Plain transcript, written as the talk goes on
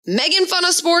Megan Fun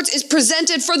of Sports is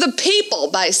presented for the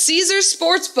people by Caesars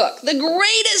Sportsbook, the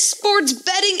greatest sports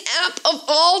betting app of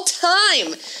all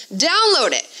time.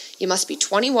 Download it. You must be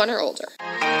 21 or older.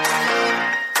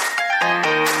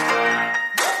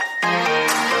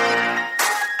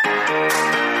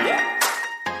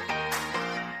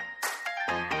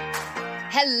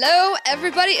 Hello,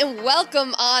 everybody, and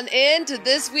welcome on in to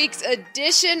this week's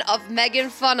edition of Megan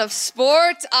Fun of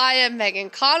Sports. I am Megan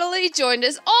Connolly, joined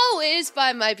as always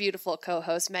by my beautiful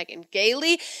co-host, Megan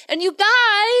Gailey. And you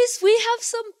guys, we have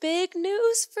some big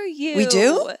news for you. We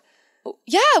do?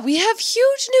 Yeah, we have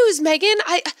huge news, Megan.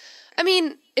 I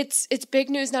mean, it's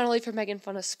big news not only for Megan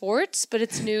Fun of Sports, but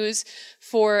it's news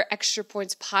for Extra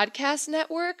Points Podcast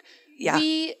Network. Yeah.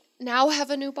 We now have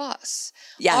a new boss.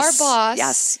 Yes. Our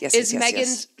boss is yes,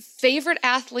 Megan's favorite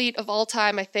athlete of all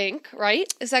time, I think,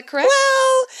 right? Is that correct?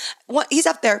 Well, he's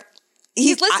up there.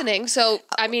 He's listening, so,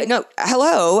 I mean... No,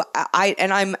 hello.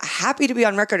 I'm happy to be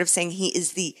on record of saying he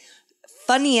is the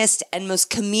funniest and most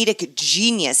comedic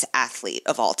genius athlete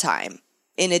of all time.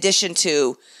 In addition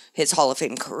to his Hall of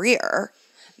Fame career,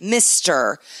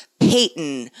 Mr.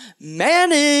 Peyton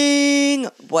Manning.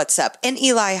 What's up? And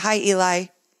Eli. Hi, Eli.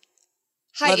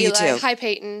 Hi, love Eli. You too. Hi,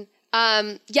 Peyton.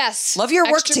 Yes. Love your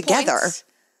work Extra together. Points.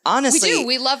 Honestly. We do.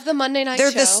 We love the Monday night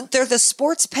show. They're the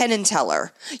sports Penn and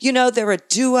Teller. You know, they're a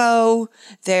duo.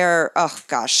 They're, oh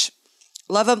gosh.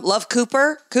 Love them. Love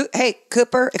Cooper. Hey,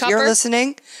 Cooper, if you're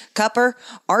listening. Cooper.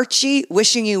 Archie,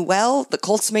 wishing you well. The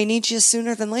Colts may need you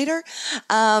sooner than later.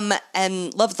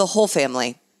 And love the whole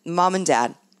family. Mom and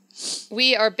dad.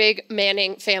 We are big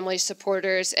Manning family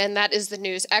supporters, and that is the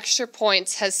news. Extra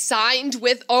Points has signed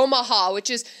with Omaha, which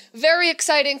is very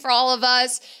exciting for all of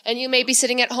us. And you may be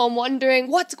sitting at home wondering,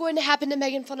 what's going to happen to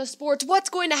Megan Fun of Sports? What's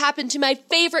going to happen to my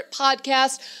favorite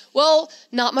podcast? Well,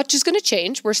 not much is going to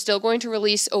change. We're still going to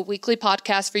release a weekly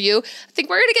podcast for you. I think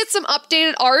we're going to get some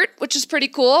updated art, which is pretty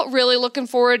cool. Really looking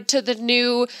forward to the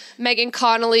new Megan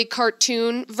Connolly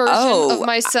cartoon version of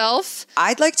myself.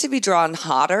 I'd like to be drawn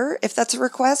hotter, if that's a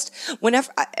request. Whenever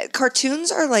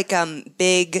cartoons are like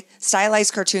big,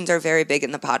 stylized cartoons are very big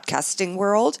in the podcasting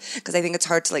world because I think it's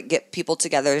hard to like get people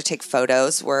together to take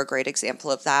photos. We're a great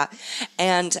example of that.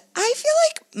 And I feel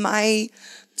like my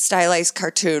stylized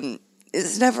cartoon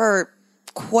is never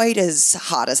quite as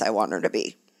hot as I want her to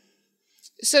be.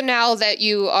 So now that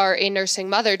you are a nursing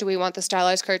mother, do we want the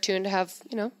stylized cartoon to have,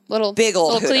 little big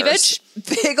old little cleavage?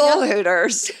 Big old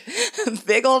hooters.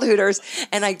 Big old hooters.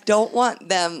 And I don't want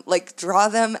them, draw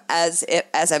them as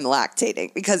I'm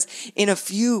lactating because in a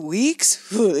few weeks,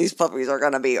 these puppies are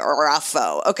going to be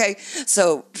rougho. Okay.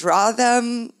 So draw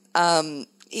them.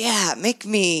 Make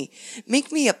me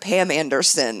a Pam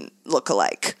Anderson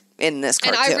lookalike in this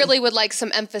cartoon. And I really would like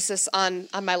some emphasis on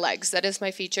my legs. That is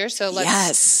my feature. So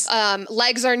let's,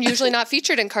 legs are usually not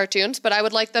featured in cartoons, but I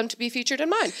would like them to be featured in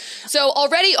mine. So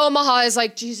already Omaha is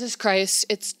like, Jesus Christ,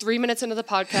 it's 3 minutes into the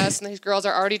podcast and these girls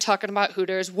are already talking about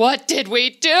Hooters. What did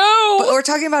we do? But we're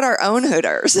talking about our own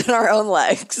Hooters and our own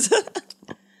legs.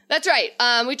 That's right.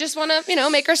 We just want to,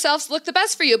 make ourselves look the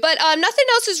best for you. But nothing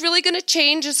else is really going to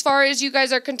change as far as you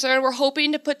guys are concerned. We're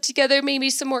hoping to put together maybe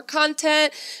some more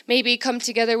content, maybe come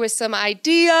together with some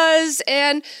ideas.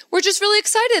 And we're just really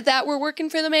excited that we're working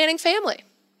for the Manning family.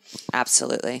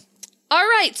 Absolutely. All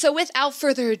right, so without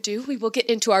further ado, we will get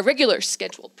into our regular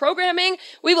scheduled programming.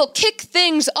 We will kick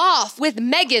things off with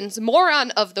Megan's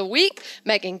Moron of the Week.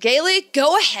 Megan Gailey,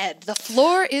 go ahead. The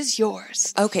floor is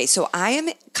yours. Okay, so I am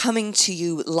coming to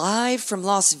you live from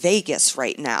Las Vegas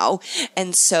right now,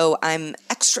 and so I'm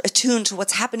extra attuned to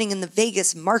what's happening in the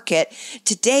Vegas market.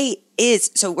 Today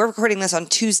so we're recording this on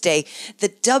Tuesday. The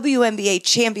WNBA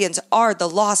champions are the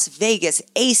Las Vegas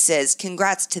Aces.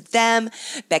 Congrats to them.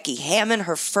 Becky Hammon,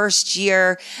 her first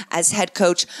year as head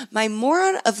coach. My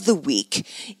moron of the week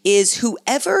is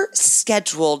whoever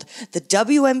scheduled the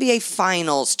WNBA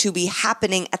finals to be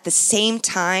happening at the same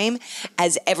time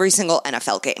as every single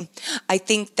NFL game. I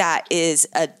think that is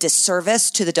a disservice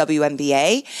to the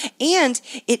WNBA, and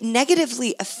it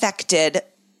negatively affected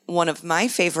one of my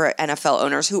favorite NFL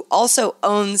owners who also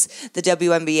owns the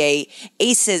WNBA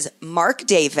Aces, Mark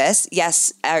Davis.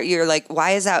 Yes, you're like,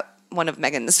 why is that one of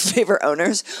Megan's favorite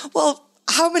owners? Well,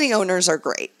 how many owners are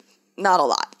great? Not a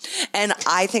lot. And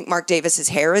I think Mark Davis's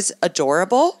hair is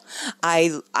adorable.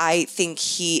 I think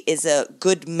he is a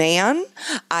good man.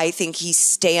 I think he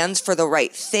stands for the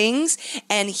right things.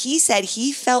 And he said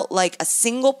he felt like a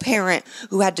single parent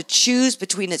who had to choose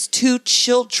between his two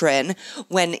children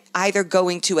when either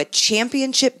going to a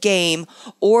championship game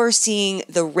or seeing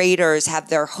the Raiders have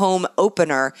their home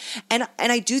opener. And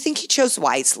I do think he chose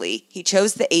wisely. He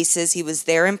chose the Aces. He was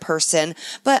there in person.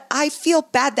 But I feel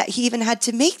bad that he even had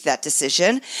to make that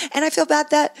decision. And I feel bad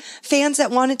that fans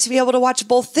that wanted to be able to watch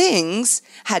both things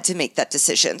had to make that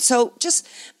decision. So just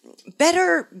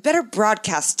better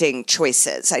broadcasting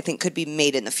choices, I think, could be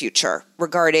made in the future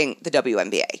regarding the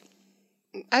WNBA.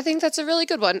 I think that's a really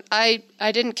good one. I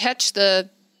didn't catch the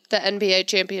NBA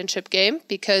championship game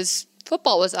because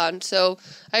football was on, so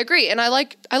I agree. And I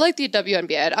like the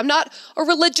WNBA. I'm not a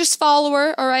religious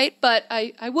follower, all right, but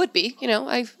I would be.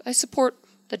 I support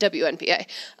the WNBA.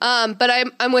 But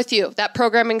I'm with you. That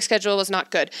programming schedule was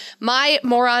not good. My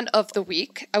moron of the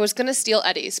week, I was going to steal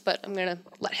Eddie's, but I'm going to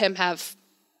let him have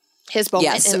his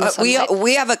moment. Yes,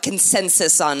 we have a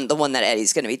consensus on the one that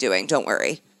Eddie's going to be doing. Don't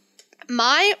worry.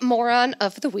 My moron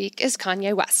of the week is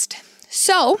Kanye West.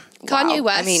 So, Kanye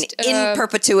West. I mean, in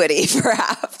perpetuity,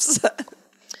 perhaps.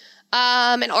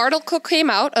 An article came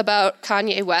out about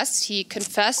Kanye West. He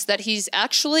confessed that he's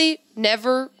actually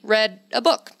never read a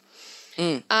book.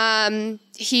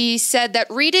 He said that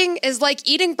reading is like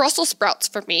eating Brussels sprouts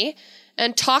for me,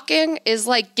 and talking is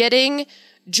like getting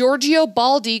Giorgio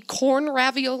Baldi corn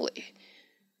ravioli.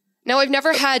 Now, I've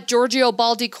never had Giorgio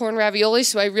Baldi corn ravioli,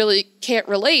 so I really can't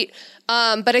relate.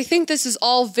 But I think this is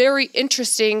all very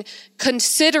interesting,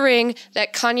 considering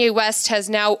that Kanye West has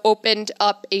now opened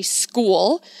up a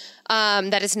school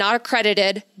that is not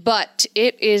accredited, but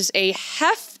it is a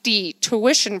hefty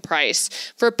tuition price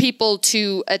for people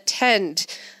to attend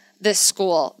this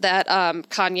school that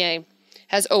Kanye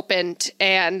has opened,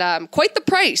 and quite the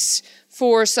price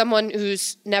for someone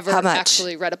who's never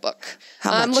actually read a book.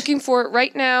 I'm looking for it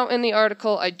right now in the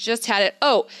article. I just had it.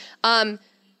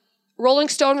 Rolling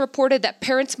Stone reported that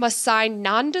parents must sign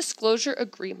non-disclosure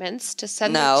agreements to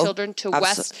send their children to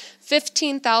West's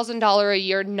 $15,000 a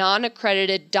year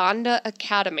non-accredited Donda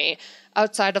Academy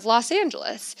outside of Los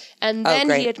Angeles. And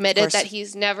then he admitted that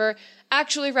he's never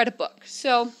actually read a book.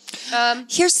 So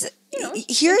here's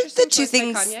the two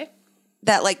things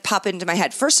that pop into my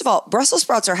head. First of all, Brussels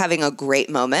sprouts are having a great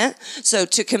moment. So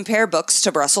to compare books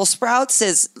to Brussels sprouts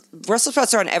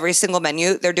are on every single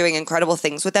menu. They're doing incredible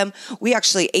things with them. We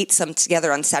actually ate some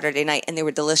together on Saturday night and they were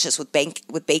delicious with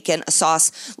bacon, a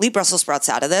sauce. Leave Brussels sprouts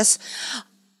out of this.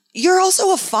 You're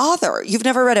also a father. You've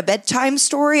never read a bedtime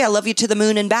story. I Love You to the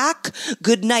Moon and Back.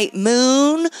 Good Night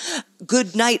Moon.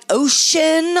 Good Night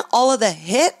Ocean. All of the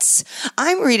hits.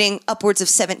 I'm reading upwards of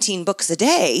 17 books a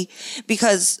day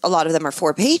because a lot of them are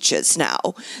 4 pages now.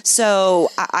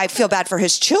 So I feel bad for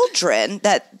his children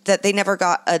that they never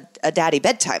got a daddy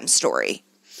bedtime story.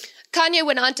 Kanye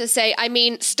went on to say,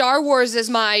 Star Wars is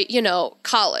my,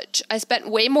 college. I spent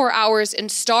way more hours in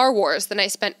Star Wars than I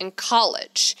spent in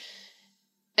college.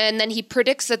 And then he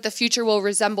predicts that the future will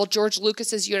resemble George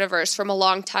Lucas's universe from a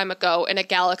long time ago in a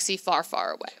galaxy far,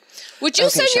 far away. Would you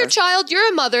send your child? You're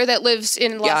a mother that lives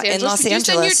in Los Angeles. Would you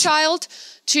send your child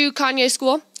to Kanye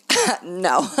school?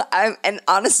 No. And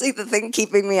honestly, the thing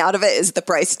keeping me out of it is the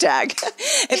price tag.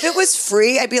 If it was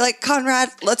free, I'd be like, Conrad,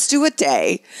 let's do a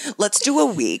day. Let's do a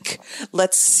week.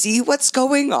 Let's see what's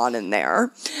going on in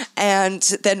there. And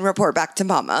then report back to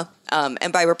mama.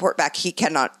 And by report back, he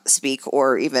cannot speak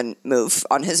or even move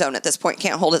on his own at this point,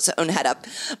 can't hold his own head up.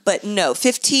 But no,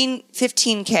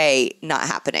 15K not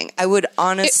happening. I would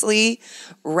honestly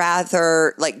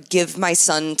rather give my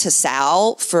son to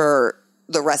Sal for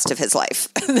the rest of his life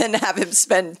than have him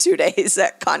spend 2 days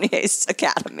at Kanye's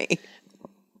academy.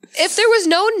 If there was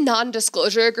no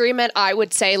non-disclosure agreement, I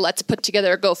would say let's put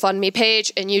together a GoFundMe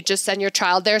page and you just send your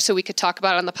child there so we could talk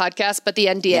about it on the podcast. But the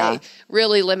NDA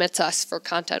really limits us for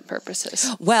content purposes.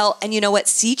 Well, and you know what?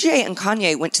 CJ and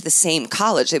Kanye went to the same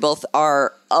college. They both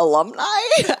are alumni.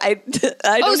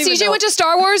 CJ went to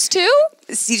Star Wars too?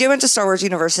 CJ went to Star Wars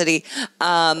University.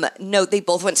 No, they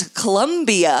both went to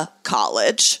Columbia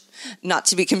College. Not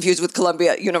to be confused with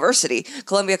Columbia University,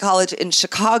 Columbia College in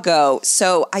Chicago.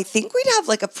 So I think we'd have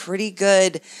a pretty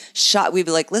good shot. We'd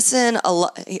be like, listen,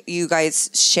 you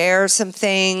guys share some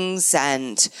things,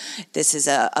 and this is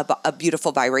a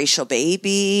beautiful biracial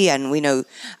baby, and we know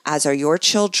as are your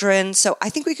children. So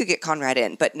I think we could get Conrad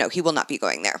in, but no, he will not be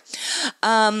going there.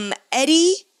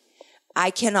 Eddie, I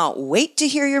cannot wait to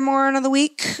hear your moron of the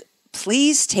week.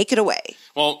 Please take it away.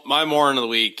 Well, my morning of the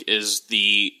week is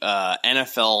the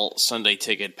NFL Sunday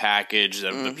ticket package.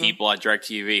 The people at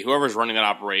DirecTV, whoever's running that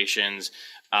operations,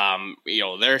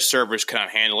 their servers couldn't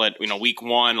handle it. Week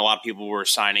one, a lot of people were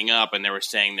signing up and they were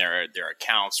saying their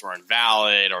accounts were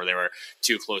invalid or they were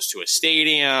too close to a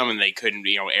stadium and they couldn't,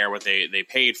 air what they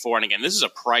paid for. And again, this is a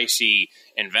pricey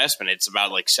investment. It's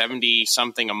about like 70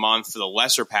 something a month for the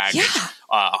lesser package,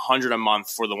 100 a month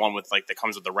for the one with that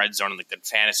comes with the red zone and the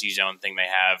fantasy zone thing they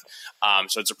have.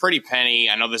 So it's a pretty penny.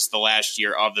 I know this is the last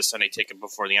year of the Sunday ticket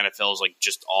before the NFL is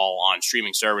just all on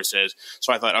streaming services.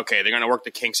 So I thought, okay, they're going to work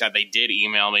the kinks out. They did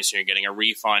email me, so you're getting a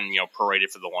refund, prorated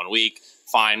for the 1 week.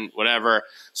 Fine, whatever.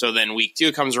 So then week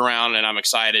 2 comes around and I'm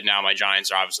excited. Now my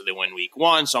Giants are obviously they win week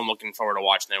 1, so I'm looking forward to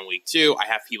watching them week 2. I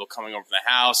have people coming over from the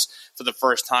house for the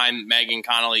first time. Megan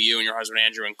Connolly, you and your husband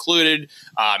Andrew included.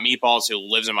 Meatballs, who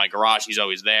lives in my garage, he's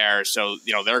always there. So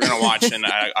they're going to watch, and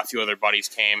a few other buddies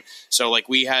came. So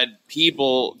we had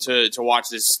people to watch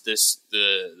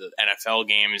the NFL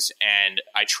games, and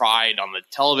I tried on the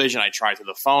television, I tried through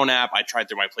the phone app, I tried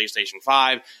through my PlayStation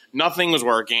 5. Nothing was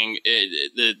working.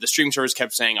 The streaming service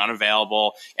kept saying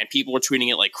unavailable, and people were tweeting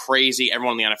it like crazy.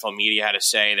 Everyone in the NFL media had to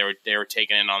say they were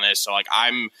taking in on this. So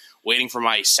I'm waiting for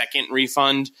my second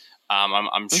refund.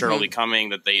 I'm sure it'll be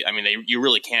coming. You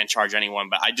really can't charge anyone,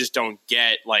 but I just don't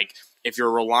get if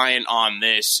you're reliant on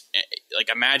this,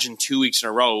 imagine 2 weeks in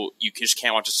a row, you just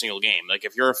can't watch a single game.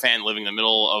 If you're a fan living in the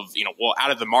middle of,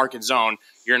 out of the market zone,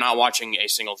 you're not watching a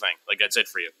single thing. That's it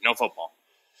for you. No football.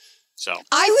 So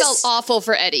I felt awful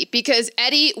for Eddie because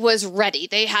Eddie was ready.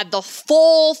 They had the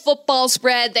full football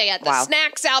spread. They had the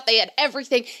snacks out. They had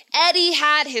everything. Eddie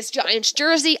had his Giants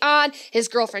jersey on. His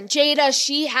girlfriend Jada,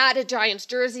 she had a Giants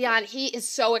jersey on. He is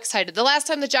so excited. The last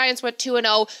time the Giants went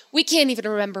 2-0, we can't even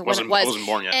remember when it was. I wasn't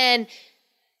born yet. And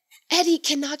Eddie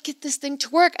cannot get this thing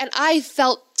to work. And I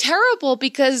felt terrible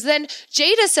because then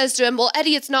Jada says to him, well,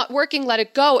 Eddie, it's not working. Let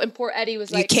it go. And poor Eddie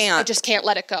was like, I just can't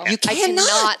let it go. You cannot. I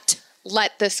cannot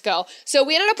let this go. So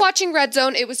we ended up watching Red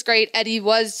Zone. It was great. Eddie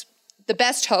was the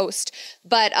best host,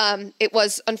 but it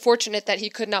was unfortunate that he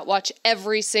could not watch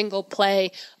every single play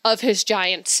of his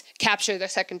Giants capture their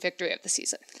second victory of the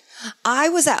season. I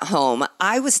was at home.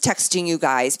 I was texting you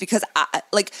guys because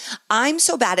I'm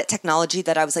so bad at technology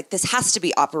that I was like, this has to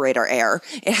be operator error.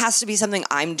 It has to be something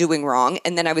I'm doing wrong.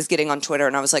 And then I was getting on Twitter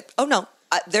and I was like, oh no,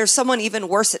 there's someone even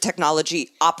worse at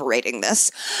technology operating this.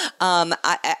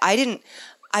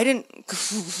 I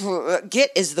didn't get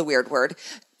is the weird word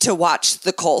to watch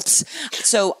the Colts.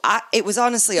 So it was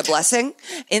honestly a blessing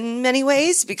in many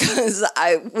ways because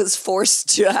I was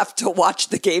forced to have to watch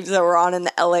the games that were on in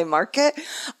the LA market.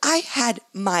 I had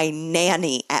my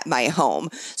nanny at my home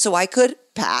so I could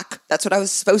pack. That's what I was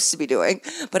supposed to be doing.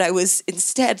 But I was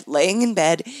instead laying in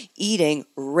bed, eating,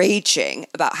 raging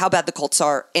about how bad the Colts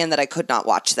are and that I could not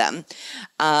watch them.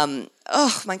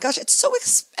 Oh my gosh, it's so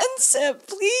expensive.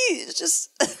 Please, just,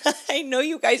 I know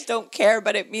you guys don't care,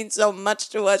 but it means so much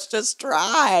to us. Just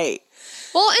try.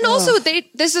 Well, and also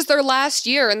this is their last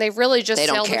year and they've really just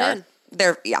sailed it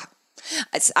in.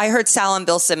 I heard Sal and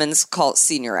Bill Simmons call it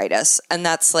senioritis, and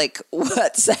that's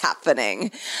what's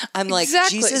happening. I'm like,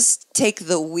 Jesus, take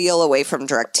the wheel away from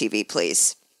DirecTV,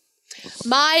 please.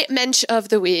 My mensch of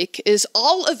the week is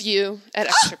all of you at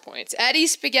Extra Points. Eddie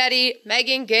Spaghetti,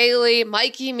 Megan Gailey,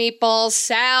 Mikey Meatballs,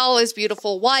 Sal, his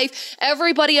beautiful wife,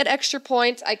 everybody at Extra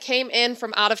Points. I came in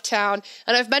from out of town,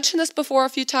 and I've mentioned this before a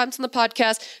few times in the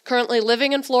podcast, currently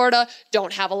living in Florida,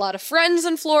 don't have a lot of friends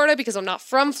in Florida because I'm not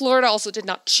from Florida, also did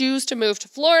not choose to move to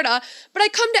Florida, but I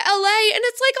come to LA and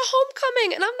it's like a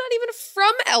homecoming, and I'm not even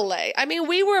from LA. I mean,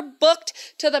 we were booked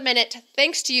to the minute.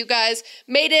 Thanks to you guys.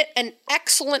 Made it an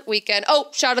excellent weekend. Oh,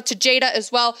 shout out to Jada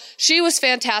as well. She was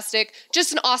fantastic.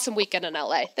 Just an awesome weekend in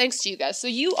LA. Thanks to you guys. So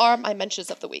you are my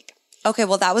mentions of the week. Okay,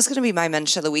 well, that was going to be my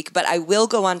mention of the week, but I will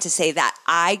go on to say that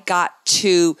I got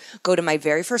to go to my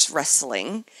very first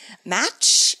wrestling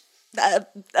match.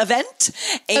 Event.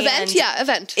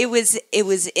 It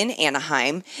was in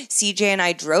Anaheim. CJ and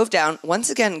I drove down, once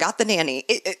again, got the nanny.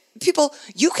 People,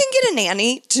 you can get a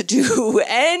nanny to do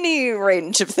any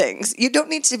range of things. You don't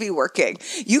need to be working.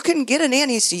 You can get a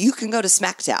nanny so you can go to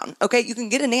SmackDown. Okay, you can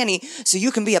get a nanny so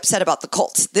you can be upset about the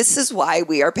Colts. This is why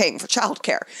we are paying for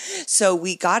childcare. So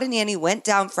we got a nanny, went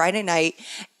down Friday night,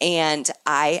 and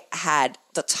I had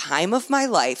the time of my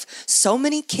life. So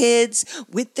many kids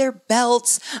with their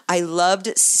belts. I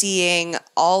loved seeing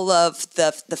all of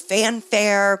the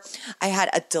fanfare. I had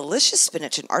a delicious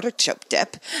spinach and artichoke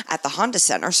dip at the Honda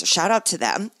Center. So shout out to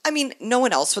them. I mean, no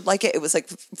one else would like it. It was like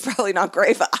probably not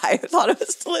great, but I thought it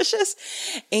was delicious.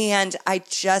 And I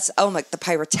just, the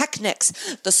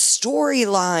pyrotechnics, the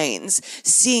storylines,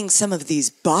 seeing some of these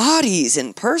bodies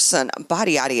in person,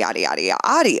 body.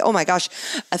 Oh my gosh,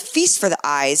 a feast for the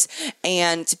eyes.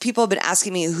 And people have been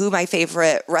asking me who my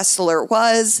favorite wrestler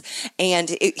was. And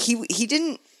he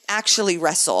didn't actually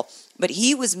wrestle, but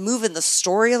he was moving the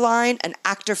storyline, an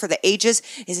actor for the ages.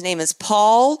 His name is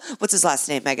Paul. What's his last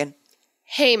name, Megan?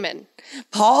 Heyman.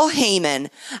 Paul Heyman.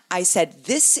 I said,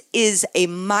 this is a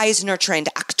Meisner-trained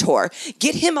actor.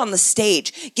 Get him on the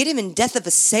stage. Get him in Death of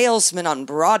a Salesman on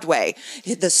Broadway.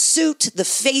 The suit, the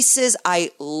faces,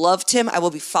 I loved him. I will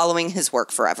be following his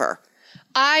work forever.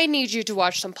 I need you to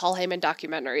watch some Paul Heyman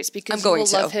documentaries because you will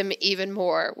love him even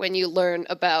more when you learn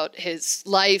about his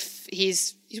life.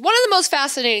 He's one of the most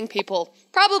fascinating people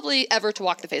probably ever to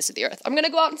walk the face of the earth. I'm going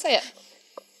to go out and say it.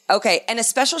 Okay, and a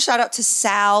special shout out to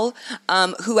Sal,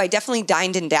 who I definitely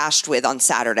dined and dashed with on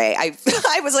Saturday. I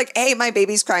was like, hey, my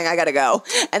baby's crying, I gotta go.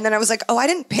 And then I was like, I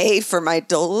didn't pay for my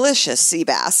delicious sea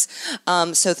bass.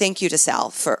 So thank you to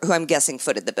Sal, who I'm guessing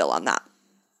footed the bill on that.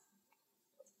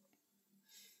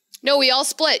 No, we all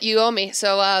split. You owe me.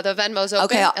 So the Venmo's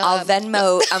open. Okay, I'll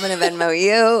Venmo. I'm going to Venmo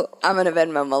you. I'm going to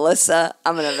Venmo Melissa.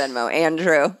 I'm going to Venmo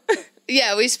Andrew.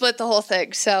 Yeah, we split the whole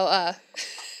thing. So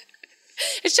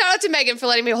shout out to Megan for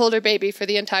letting me hold her baby for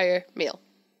the entire meal.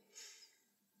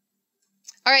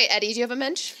 All right, Eddie, do you have a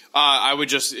mensch? I would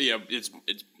just, it's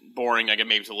boring. I get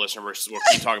maybe to the listener we'll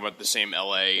keep talking about the same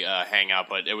LA hangout,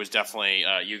 but it was definitely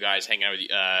you guys hanging out with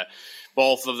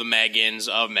both of the Megans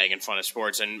of Megan Fun of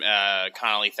Sports. And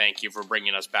Connolly, thank you for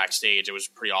bringing us backstage. It was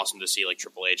pretty awesome to see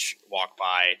Triple H walk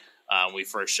by when we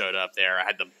first showed up there. I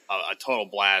had a total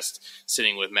blast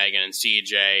sitting with Megan and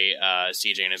CJ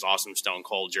in his awesome Stone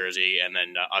Cold jersey, and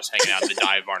then us hanging out at the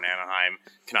Dive Bar in Anaheim.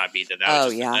 Cannot beat that. That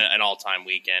was just an all-time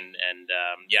weekend. And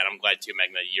I'm glad too,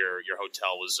 Megan, that your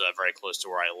hotel was very close to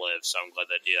where I live. So I'm glad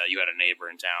that you had a neighbor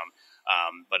in town.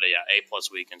 A+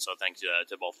 weekend. So thanks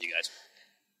to both of you guys.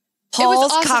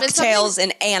 Paul's awesome. Cocktails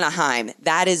in Anaheim.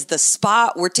 That is the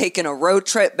spot. We're taking a road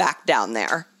trip back down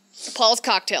there. Paul's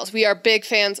Cocktails. We are big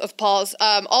fans of Paul's.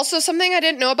 Also, something I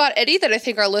didn't know about Eddie that I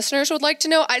think our listeners would like to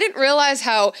know. I didn't realize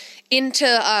how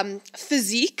into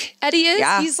physique Eddie is.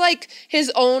 Yeah. He's like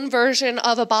his own version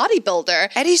of a bodybuilder.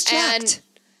 Eddie's jacked. And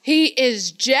he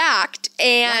is jacked.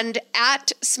 And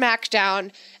at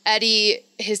SmackDown, Eddie,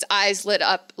 his eyes lit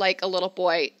up like a little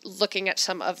boy looking at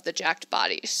some of the jacked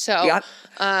bodies. So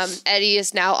Eddie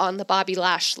is now on the Bobby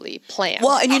Lashley plan.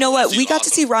 Well, and you know what? We got to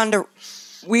see Ronda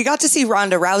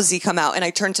Rousey come out, and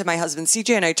I turned to my husband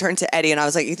CJ and I turned to Eddie and I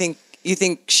was like, you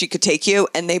think she could take you?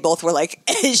 And they both were like,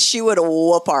 she would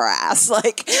whoop our ass.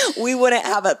 Like, we wouldn't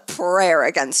have a prayer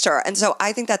against her. And so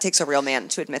I think that takes a real man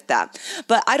to admit that.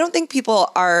 But I don't think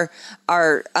people are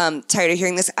tired of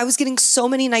hearing this. I was getting so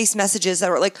many nice messages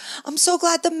that were like, I'm so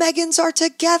glad the Megans are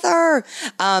together.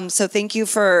 So thank you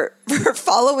for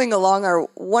following along our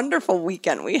wonderful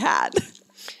weekend we had.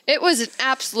 It was an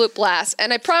absolute blast.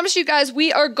 And I promise you guys,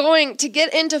 we are going to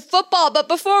get into football. But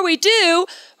before we do,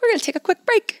 we're going to take a quick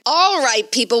break. All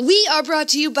right, people. We are brought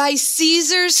to you by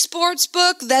Caesars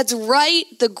Sportsbook. That's right.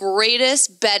 The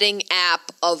greatest betting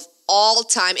app of all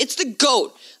time. It's the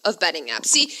GOAT of betting apps.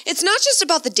 See, it's not just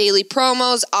about the daily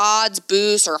promos, odds,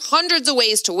 boosts, or hundreds of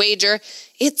ways to wager.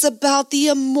 It's about the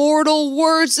immortal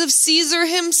words of Caesar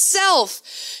himself.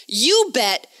 You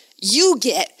bet, you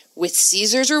get with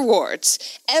Caesars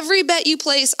Rewards. Every bet you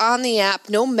place on the app,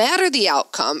 no matter the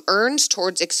outcome, earns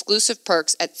towards exclusive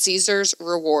perks at Caesars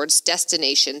Rewards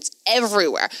destinations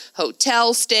everywhere.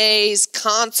 Hotel stays,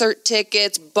 concert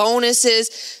tickets, bonuses,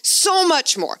 so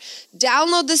much more.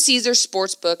 Download the Caesars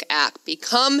Sportsbook app,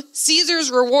 become Caesars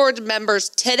Rewards members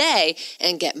today,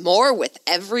 and get more with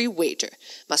every wager.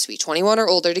 Must be 21 or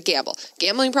older to gamble.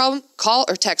 Gambling problem? Call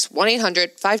or text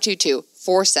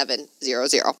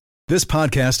 1-800-522-4700. This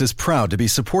podcast is proud to be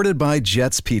supported by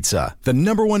Jets Pizza, the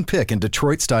 #1 pick in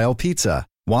Detroit-style pizza.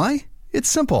 Why? It's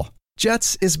simple.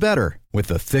 Jets is better. With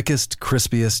the thickest,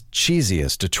 crispiest,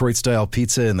 cheesiest Detroit-style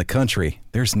pizza in the country,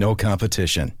 there's no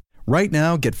competition. Right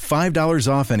now, get $5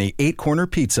 off any 8-corner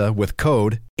pizza with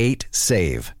code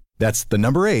 8SAVE. That's the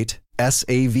number 8,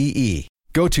 S-A-V-E.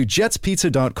 Go to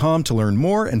jetspizza.com to learn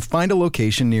more and find a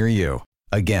location near you.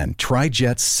 Again, try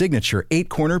Jet's signature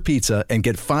 8-corner pizza and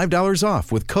get $5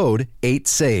 off with code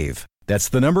 8SAVE. That's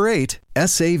the number 8,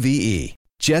 S-A-V-E.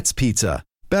 Jet's Pizza.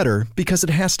 Better because it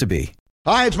has to be.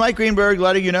 Hi, it's Mike Greenberg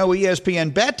letting you know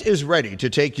ESPN Bet is ready to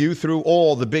take you through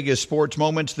all the biggest sports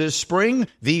moments this spring.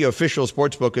 The official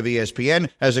sportsbook of ESPN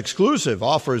has exclusive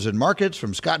offers and markets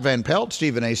from Scott Van Pelt,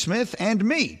 Stephen A. Smith, and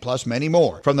me, plus many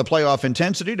more. From the playoff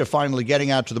intensity to finally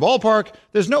getting out to the ballpark,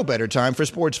 there's no better time for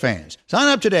sports fans. Sign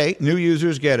up today. New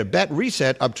users get a bet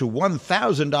reset up to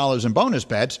 $1,000 in bonus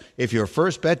bets if your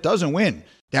first bet doesn't win.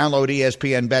 Download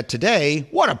ESPN Bet today.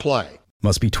 What a play.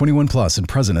 Must be 21 plus and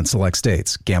present in select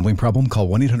states. Gambling problem? Call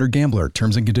 1-800-GAMBLER.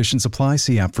 Terms and conditions apply.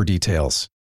 See app for details.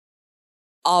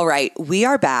 All right, we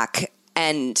are back,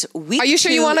 and Are you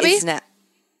sure you want to be?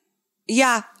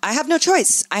 Yeah, I have no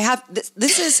choice. I have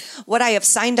this is what I have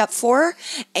signed up for,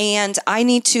 and I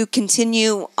need to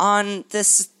continue on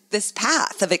this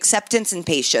path of acceptance and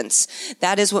patience.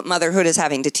 That is what motherhood is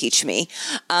having to teach me.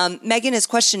 Megan is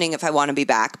questioning if I want to be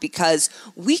back because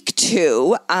week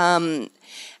 2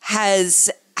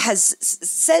 has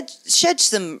shed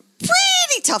some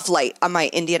pretty tough light on my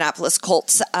Indianapolis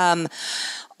Colts. I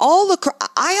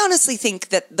honestly think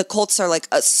that the Colts are like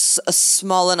a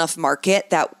small enough market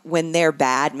that when they're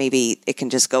bad, maybe it can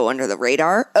just go under the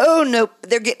radar. Oh, nope.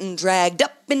 They're getting dragged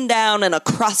up and down and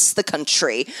across the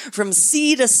country. From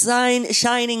sea to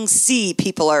shining sea,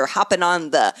 people are hopping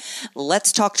on the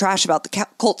let's talk trash about the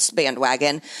Colts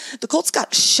bandwagon. The Colts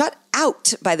got shut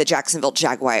out by the Jacksonville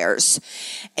Jaguars,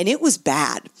 and it was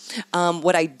bad.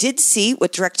 What I did see,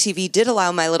 what DirecTV did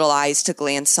allow my little eyes to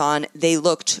glance on, they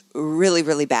looked really,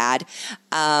 really bad.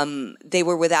 They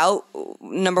were without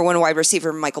number 1 wide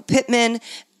receiver Michael Pittman.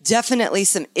 Definitely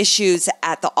some issues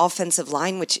at the offensive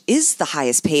line, which is the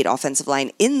highest paid offensive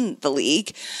line in the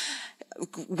league.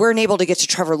 Weren't able to get to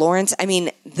Trevor Lawrence. I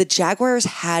mean, the Jaguars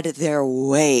had their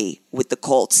way with the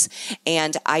Colts.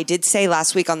 And I did say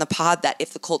last week on the pod that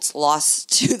if the Colts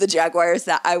lost to the Jaguars,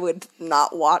 that I would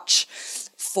not watch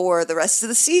for the rest of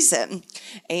the season.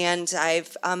 And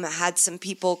I've had some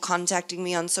people contacting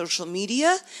me on social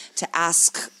media to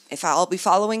ask if I'll be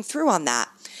following through on that.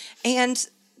 And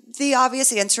the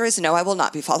obvious answer is no, I will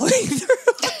not be following through.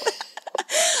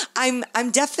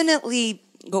 I'm definitely,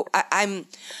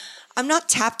 I'm not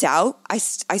tapped out. I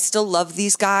still love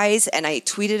these guys, and I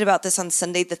tweeted about this on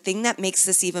Sunday. The thing that makes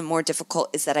this even more difficult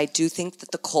is that I do think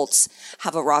that the Colts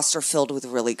have a roster filled with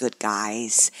really good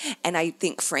guys, and I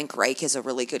think Frank Reich is a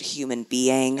really good human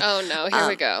being. Oh no, here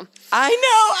we go. I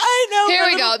know. Here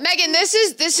we go, Megan. This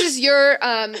is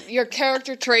your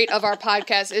character trait of our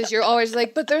podcast is you're always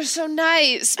like, but they're so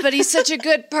nice, but he's such a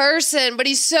good person, but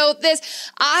he's so this.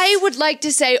 I would like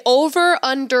to say over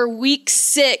under week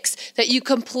 6 that you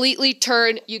completely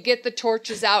turn, you get the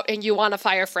torches out, and you want to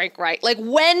fire Frank Reich. Like,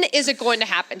 when is it going to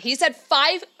happen? He's had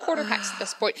 5 quarterbacks at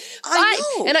this point. 5. I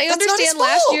know. And I That's understand not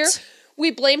his last year fault.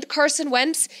 we blamed Carson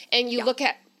Wentz, and you look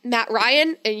at Matt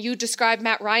Ryan, and you describe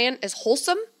Matt Ryan as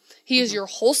wholesome. He is your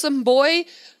wholesome boy.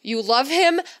 You love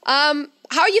him. How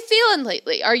are you feeling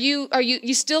lately? Are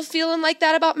you still feeling like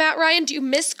that about Matt Ryan? Do you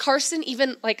miss Carson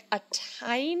even like a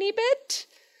tiny bit?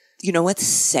 You know what's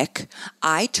sick?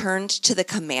 I turned to the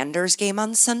Commanders game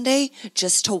on Sunday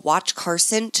just to watch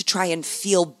Carson to try and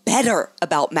feel better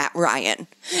about Matt Ryan.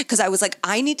 Because I was like,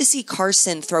 I need to see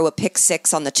Carson throw a pick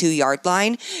 6 on the 2-yard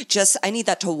line. I need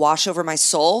that to wash over my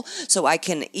soul so I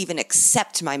can even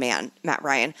accept my man, Matt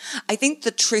Ryan. I think the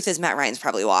truth is Matt Ryan's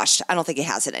probably washed. I don't think he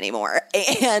has it anymore.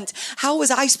 And how was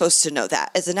I supposed to know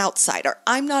that as an outsider?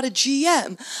 I'm not a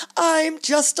GM. I'm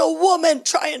just a woman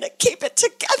trying to keep it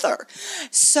together.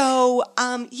 So,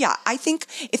 I think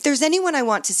if there's anyone I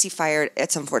want to see fired,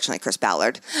 it's unfortunately Chris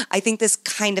Ballard. I think this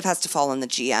kind of has to fall on the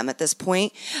GM at this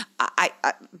point.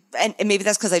 And maybe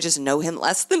that's because I just know him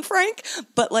less than Frank,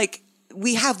 but like,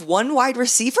 we have 1 wide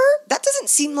receiver? That doesn't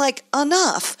seem like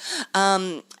enough.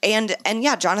 And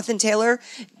Jonathan Taylor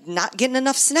not getting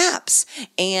enough snaps.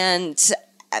 And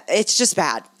it's just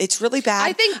bad. It's really bad.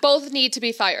 I think both need to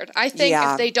be fired. I think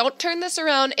if they don't turn this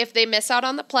around, if they miss out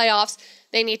on the playoffs,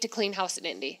 they need to clean house in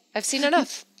Indy. I've seen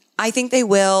enough. I think they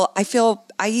will.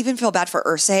 I even feel bad for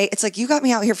Irsay. It's like, you got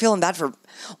me out here feeling bad for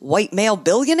white male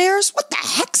billionaires. What the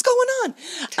heck's going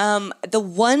on? The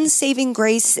one saving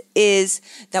grace is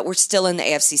that we're still in the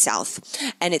AFC South,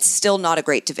 and it's still not a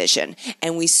great division.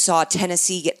 And we saw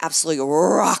Tennessee get absolutely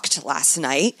rocked last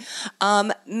night.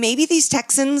 Maybe these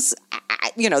Texans,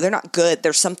 they're not good.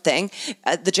 There's something.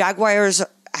 The Jaguars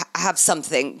have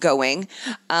something going.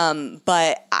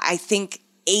 But I think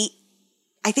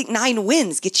 9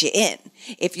 wins get you in.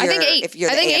 If you're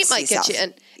 8 might get you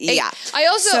in. 8. Yeah.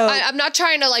 I'm not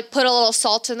trying to like put a little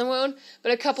salt in the wound,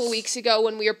 but a couple weeks ago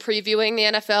when we were previewing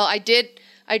the NFL, I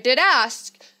did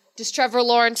ask, does Trevor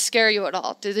Lawrence scare you at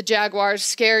all? Did the Jaguars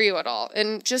scare you at all?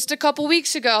 And just a couple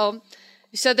weeks ago,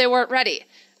 you said they weren't ready.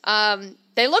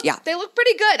 They look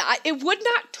pretty good. It would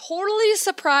not totally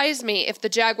surprise me if the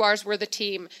Jaguars were the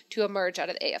team to emerge out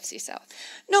of the AFC South.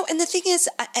 No, and the thing is,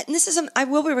 I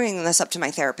will be bringing this up to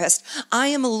my therapist. I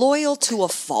am loyal to a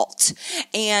fault,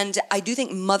 and I do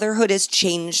think motherhood has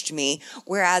changed me.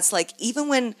 Whereas, like, even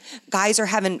when guys are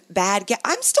having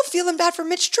I'm still feeling bad for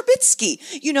Mitch Trubisky.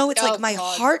 You know, it's my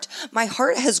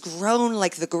heart has grown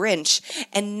like the Grinch,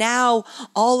 and now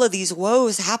all of these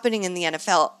woes happening in the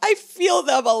NFL, I feel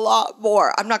them a lot more.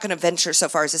 I'm not going to venture so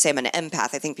far as to say I'm an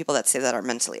empath. I think people that say that are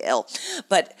mentally ill.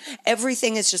 But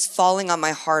everything is just falling on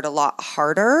my heart a lot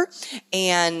harder.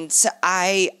 And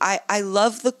I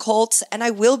love the Colts, and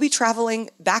I will be traveling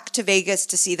back to Vegas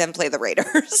to see them play the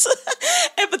Raiders.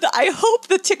 But I hope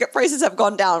the ticket prices have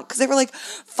gone down, because they were like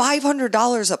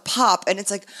 $500 a pop. And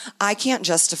it's like, I can't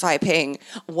justify paying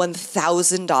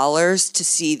 $1,000 to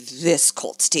see this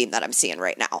Colts team that I'm seeing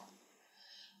right now.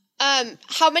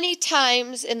 How many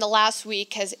times in the last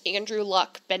week has Andrew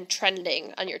Luck been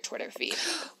trending on your Twitter feed?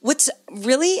 What's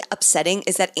really upsetting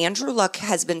is that Andrew Luck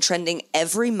has been trending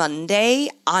every Monday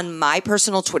on my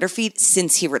personal Twitter feed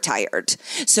since he retired.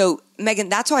 So, Megan,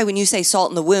 that's why when you say salt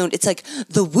in the wound, it's like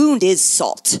the wound is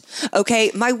salt.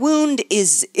 Okay, my wound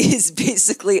is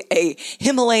basically a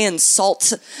Himalayan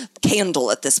salt candle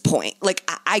at this point. Like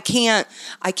I can't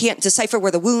decipher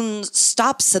where the wound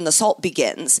stops and the salt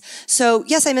begins. So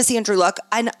yes, I miss Andrew Luck,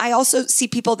 and I also see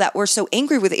people that were so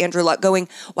angry with Andrew Luck going,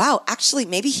 "Wow, actually,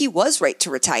 maybe he was right to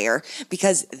retire,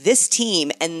 because this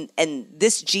team and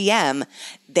this GM,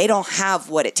 they don't have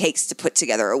what it takes to put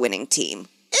together a winning team."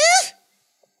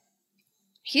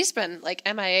 He's been like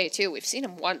MIA too. We've seen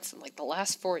him once in like the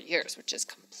last 4 years, which is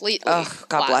completely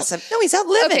God bless him. No, he's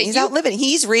outliving. Okay, he's outliving.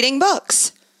 He's reading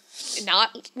books.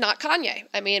 Not Kanye.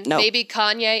 I mean, maybe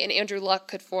Kanye and Andrew Luck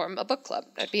could form a book club.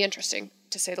 That'd be interesting,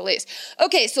 to say the least.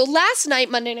 Okay, so last night,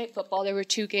 Monday Night Football, there were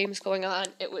 2 games going on.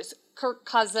 It was Kirk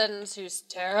Cousins, who's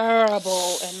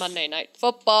terrible in Monday Night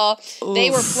Football. Oof.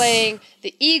 They were playing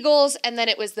the Eagles, and then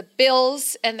it was the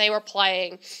Bills, and they were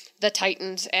playing the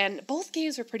Titans, and both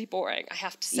games were pretty boring, I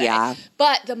have to say. Yeah.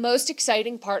 But the most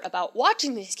exciting part about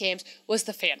watching these games was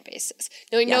the fan bases.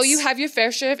 Now, I know you have your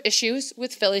fair share of issues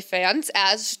with Philly fans,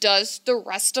 as does the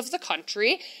rest of the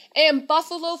country, and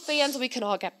Buffalo fans we can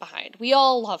all get behind. We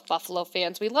all love Buffalo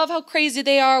fans. We love how crazy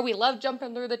they are. We love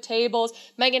jumping through the tables.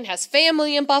 Megan has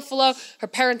family in Buffalo. Her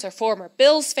parents are former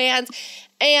Bills fans,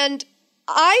 and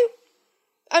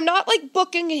I'm not like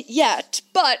booking it yet,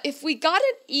 but if we got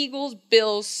an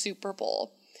Eagles-Bills Super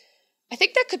Bowl, I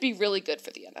think that could be really good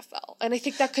for the NFL. And I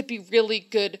think that could be really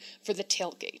good for the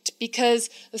tailgate, because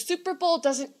the Super Bowl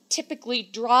doesn't typically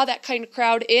draw that kind of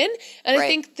crowd in. And I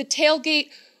think the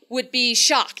tailgate would be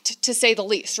shocked, to say the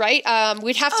least, right?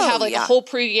 We'd have to have a whole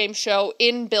pregame show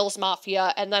in Bills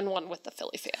Mafia and then one with the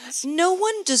Philly fans. No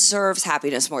one deserves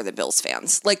happiness more than Bills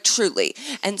fans, like truly.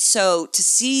 And so to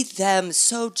see them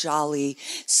so jolly,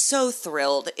 so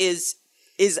thrilled is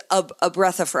a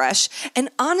breath of fresh. And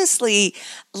honestly,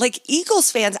 like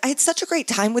Eagles fans, I had such a great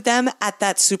time with them at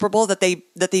that Super Bowl that they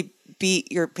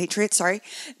beat your Patriots,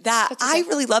 that I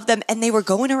really loved them. And they were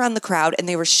going around the crowd and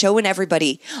they were showing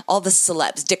everybody, all the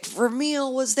celebs. Dick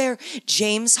Vermeil was there,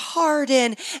 James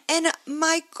Harden, and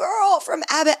my girl from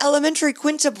Abbott Elementary,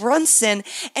 Quinta Brunson.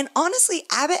 And honestly,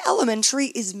 Abbott Elementary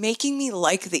is making me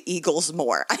like the Eagles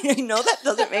more. I know that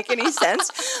doesn't make any sense,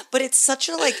 but it's such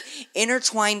a like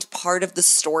intertwined part of the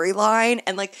storyline.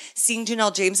 And like seeing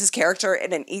Janelle James's character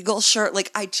in an Eagles shirt,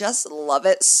 like I just love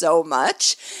it so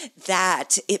much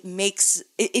that it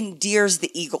endears the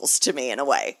Eagles to me in a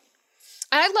way.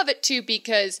 And I love it too,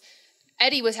 because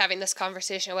Eddie was having this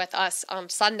conversation with us on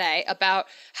Sunday about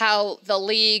how the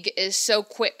league is so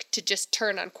quick to just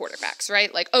turn on quarterbacks,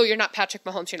 right? Like, oh, you're not Patrick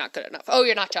Mahomes, you're not good enough. Oh,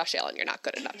 you're not Josh Allen, you're not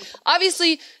good enough.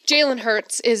 Obviously, Jalen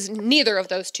Hurts is neither of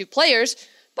those two players,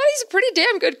 but he's a pretty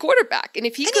damn good quarterback. And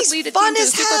if he could lead a team to the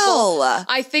Super Bowl,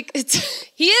 I think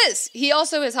he is. He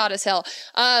also is hot as hell.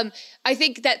 I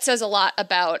think that says a lot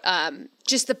about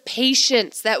just the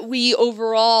patience that we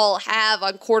overall have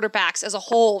on quarterbacks as a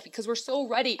whole, because we're so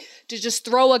ready to just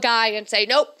throw a guy and say,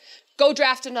 nope, go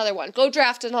draft another one, go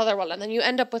draft another one. And then you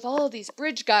end up with all of these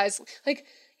bridge guys. Like,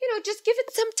 just give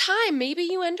it some time. Maybe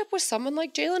you end up with someone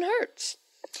like Jalen Hurts.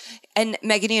 And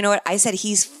Megan, you know what? I said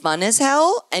he's fun as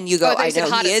hell, and you go, I know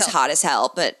he is hot as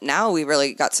hell, but now we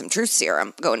really got some truth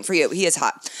serum going for you. He is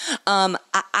hot.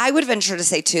 I would venture to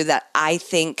say, too, that I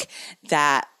think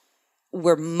that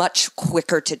we're much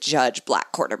quicker to judge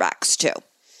black quarterbacks, too.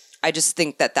 I just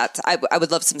think I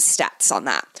would love some stats on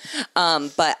that.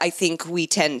 But I think we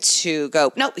tend to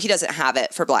go, no, he doesn't have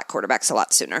it for black quarterbacks a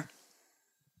lot sooner.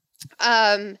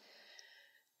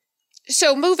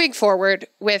 So moving forward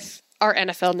with our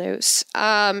NFL news,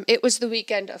 it was the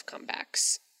weekend of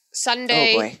comebacks.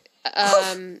 Sunday,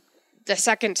 the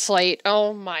second slate.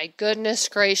 Oh my goodness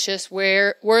gracious,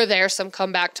 were there some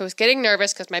comebacks? I was getting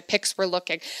nervous because my picks were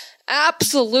looking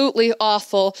absolutely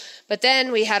awful. But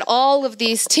then we had all of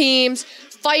these teams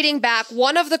fighting back.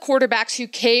 One of the quarterbacks who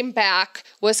came back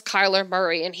was Kyler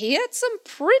Murray, and he had some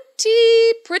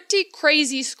pretty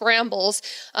crazy scrambles.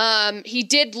 He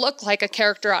did look like a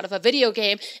character out of a video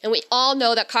game, and we all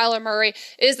know that Kyler Murray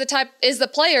is the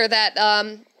player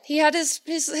that he had his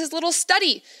little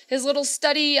study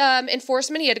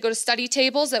enforcement. He had to go to study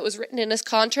tables. That was written in his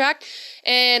contract,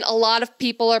 and a lot of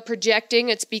people are projecting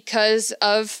it's because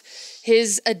of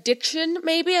his addiction,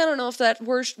 maybe. I don't know if that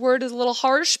word is a little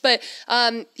harsh, but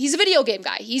he's a video game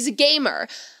guy. He's a gamer.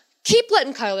 Keep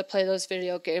letting Kyler play those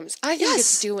video games. I think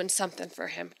it's doing something for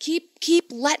him. Keep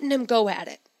letting him go at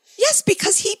it. Yes,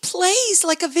 because he plays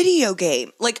like a video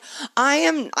game. Like,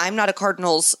 I'm not a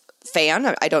Cardinals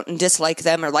fan. I don't dislike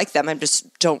them or like them. I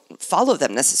just don't follow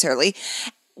them necessarily.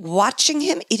 Watching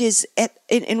him, it is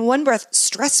in one breath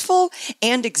stressful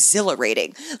and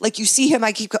exhilarating. Like, you see him,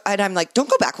 and I'm like, don't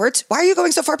go backwards. Why are you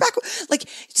going so far back? Like,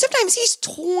 sometimes he's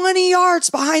 20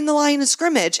 yards behind the line of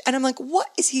scrimmage, and I'm like, what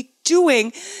is he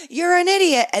doing? You're an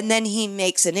idiot. And then he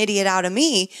makes an idiot out of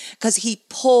me because he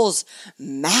pulls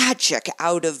magic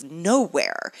out of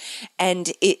nowhere.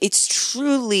 And it's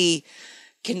truly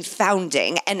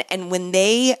confounding. And when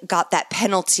they got that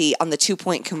penalty on the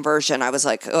 2-point conversion, I was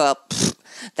like, oh,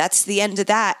 that's the end of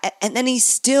that. And then he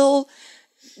still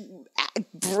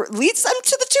leads them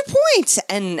to the 2 points,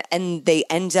 and they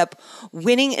end up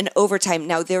winning in overtime.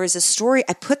 Now, there is a story.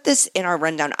 I put this in our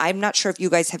rundown. I'm not sure if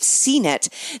you guys have seen it.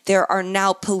 There are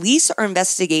now police are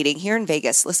investigating here in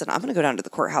Vegas. Listen, I'm going to go down to the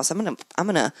courthouse. I'm going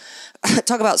to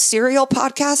talk about serial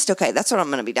podcast. Okay, that's what I'm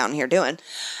going to be down here doing.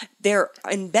 They're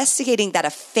investigating that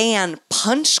a fan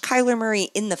punched Kyler Murray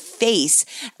in the face,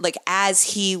 like as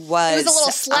he was. It was a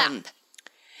little slap.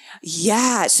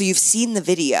 Yeah, so you've seen the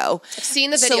video. I've seen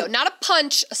the video. Not a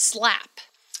punch, a slap.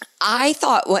 I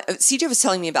thought, CJ was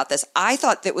telling me about this, I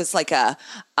thought that was like a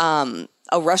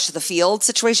rush to the field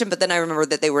situation, but then I remember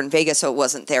that they were in Vegas, so it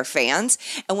wasn't their fans.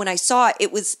 And when I saw it,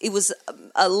 it was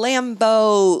a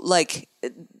Lambeau, like,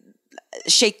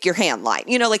 shake your hand line.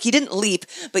 You know, like, he didn't leap,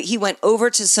 but he went over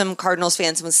to some Cardinals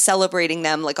fans and was celebrating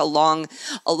them, like, along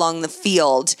the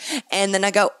field. And then I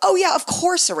go, oh yeah, of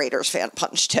course a Raiders fan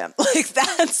punched him. Like,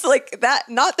 that's like that,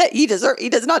 not that he does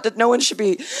not, no one should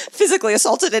be physically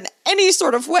assaulted in any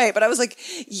sort of way. But I was like,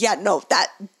 yeah, no,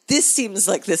 this seems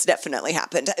like this definitely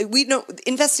happened. We know,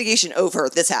 investigation over,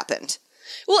 this happened.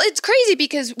 Well, it's crazy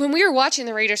because when we were watching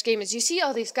the Raiders game, you see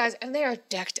all these guys, and they are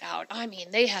decked out. I mean,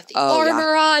 they have the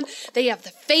armor on, they have the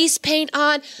face paint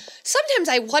on. Sometimes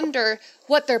I wonder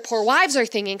what their poor wives are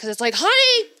thinking, because it's like,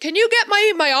 honey, can you get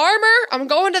my armor? I'm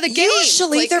going to the game.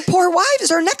 Usually their poor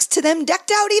wives are next to them,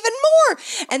 decked out even more.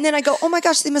 And then I go, oh my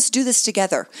gosh, they must do this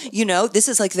together. You know, this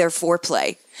is like their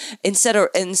foreplay. Instead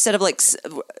of like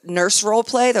nurse role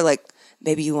play, they're like,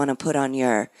 maybe you want to put on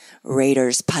your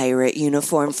Raiders pirate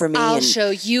uniform for me. I'll show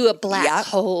you a black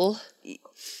hole.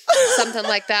 Something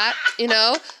like that, you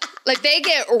know? Like, they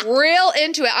get real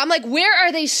into it. I'm like, where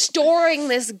are they storing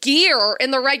this gear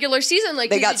in the regular season? Like,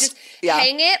 they just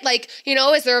hang it? Like, you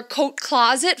know, is there a coat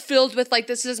closet filled with, like,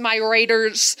 this is my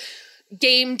Raiders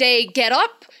game day get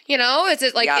up? You know? Is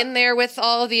it, like, in there with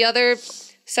all the other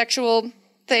sexual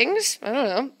things? I don't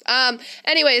know.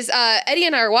 Anyways, Eddie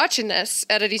and I are watching this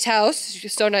at Eddie's house.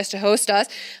 She's so nice to host us.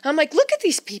 I'm like, look at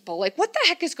these people. Like, what the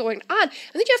heck is going on?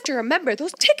 I think you have to remember,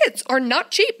 those tickets are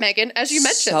not cheap, Megan, as you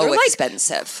mentioned. So they're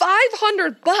expensive.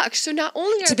 Like $500. So not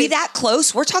only are to be that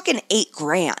close, we're talking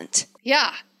 $8,000.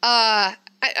 Yeah.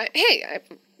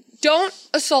 Don't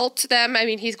assault them. I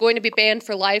mean, he's going to be banned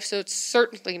for life, so it's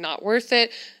certainly not worth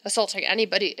it. Assaulting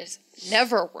anybody is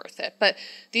never worth it. But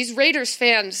these Raiders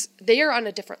fans, they are on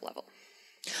a different level.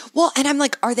 Well, and I'm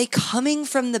like, are they coming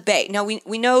from the Bay? Now, we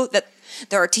know that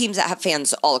there are teams that have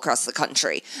fans all across the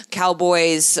country.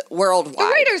 Cowboys, worldwide.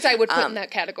 The Raiders I would put in that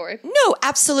category. No,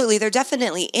 absolutely. They're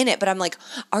definitely in it. But I'm like,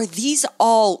 are these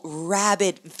all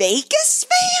rabid Vegas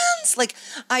fans? Like,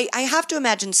 I have to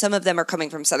imagine some of them are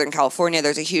coming from Southern California.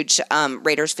 There's a huge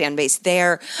Raiders fan base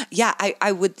there. Yeah,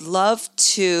 I would love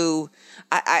to...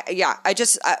 I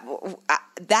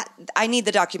need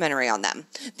the documentary on them.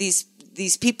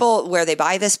 These people, where they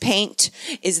buy this paint,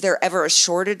 is there ever a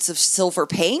shortage of silver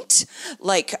paint?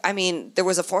 Like, I mean, there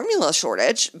was a formula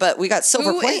shortage, but we got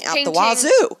silver paint out the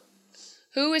wazoo.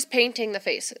 Who is painting the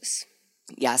faces?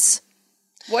 Yes.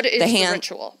 What is the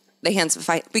ritual?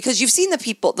 because you've seen the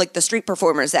people, like the street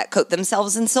performers that coat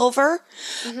themselves in silver.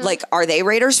 Mm-hmm. Like, are they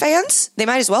Raiders fans? They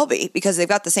might as well be, because they've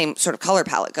got the same sort of color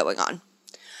palette going on.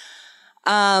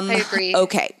 I agree.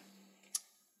 Okay.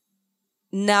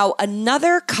 Now,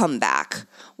 another comeback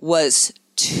was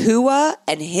Tua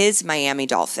and his Miami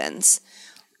Dolphins.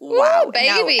 Wow. Ooh,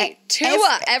 baby. Now,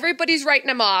 Tua. Everybody's writing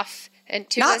him off. And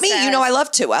Tua not me. says, I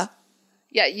love Tua.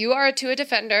 Yeah, you are a Tua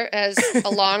defender, as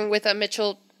along with a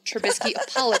Mitchell Trubisky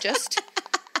apologist.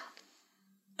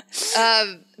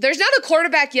 There's not a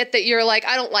quarterback yet that you're like,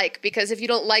 I don't like, because if you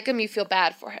don't like him, you feel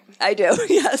bad for him. I do,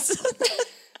 yes.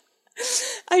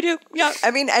 I do, yeah.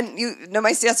 I mean, and you know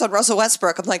my stance on Russell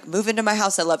Westbrook. I'm like, move into my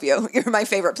house. I love you. You're my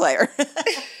favorite player.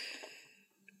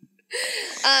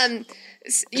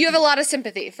 You have a lot of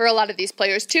sympathy for a lot of these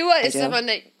players. Tua is someone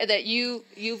that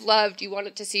you've loved, you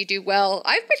wanted to see do well.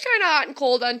 I've been kind of hot and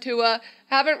cold on Tua.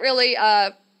 Haven't really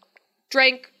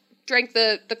drank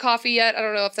the coffee yet. I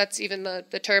don't know if that's even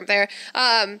the term there.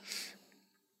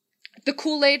 The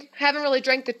Kool-Aid. Haven't really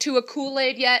drank the Tua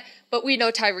Kool-Aid yet, but we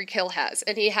know Tyreek Hill has,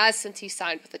 and he has since he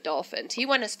signed with the Dolphins. He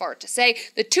went as far to say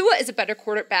that Tua is a better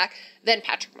quarterback than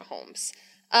Patrick Mahomes.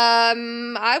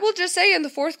 I will just say in the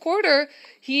fourth quarter,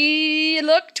 he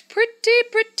looked pretty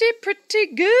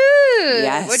good.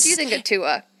 Yes. What do you think of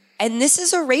Tua? And this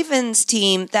is a Ravens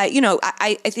team that, you know,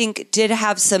 I think did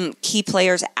have some key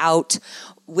players out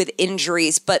with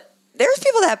injuries, but there's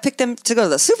people that picked them to go to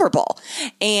the Super Bowl.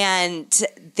 And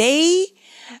they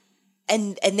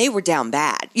were down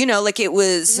bad. You know, like it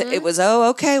was, oh,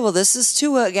 okay, well, this is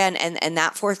Tua again. And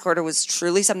that fourth quarter was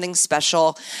truly something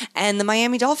special. And the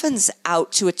Miami Dolphins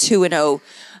out to a 2-0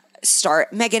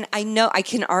 start. Megan, I know I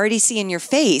can already see in your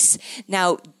face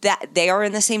now that they are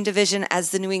in the same division as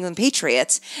the New England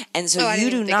Patriots. And so you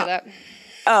do not.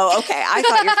 Oh, okay. I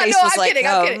thought your face was like,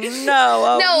 I'm kidding.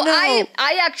 No.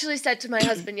 I actually said to my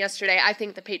husband yesterday, I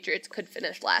think the Patriots could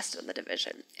finish last in the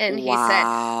division. And he said,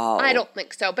 I don't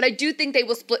think so. But I do think they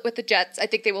will split with the Jets. I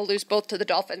think they will lose both to the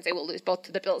Dolphins. They will lose both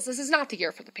to the Bills. This is not the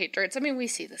year for the Patriots. I mean, we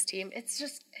see this team. It's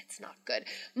not good.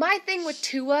 My thing with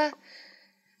Tua,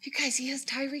 you guys, he has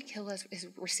Tyreek Hill as his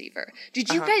receiver.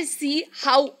 Did you guys see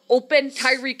how open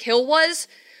Tyreek Hill was?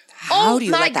 How do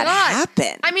you let that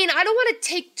happen? I mean, I don't want to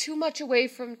take too much away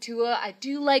from Tua. I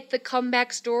do like the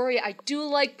comeback story. I do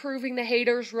like proving the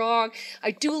haters wrong. I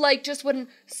do like just when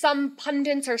some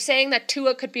pundits are saying that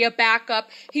Tua could be a backup,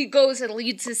 he goes and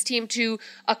leads his team to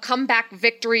a comeback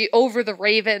victory over the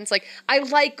Ravens. Like, I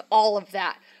like all of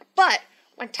that. But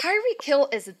when Tyreek Hill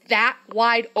is that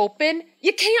wide open,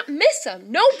 you can't miss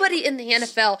him. Nobody in the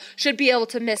NFL should be able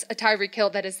to miss a Tyreek Hill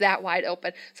that is that wide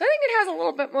open. So I think it has a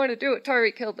little bit more to do with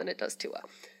Tyreek Hill than it does Tua.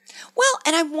 Well,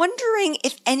 and I'm wondering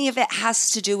if any of it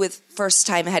has to do with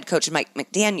first-time head coach Mike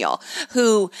McDaniel,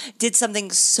 who did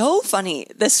something so funny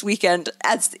this weekend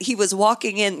as he was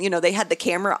walking in. You know, they had the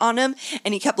camera on him,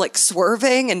 and he kept, like,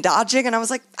 swerving and dodging, and I was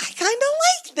like, I kind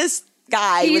of like this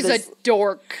guy. He's a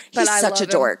dork, but I love him. He's such a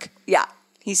dork. Yeah.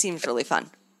 He seems really fun.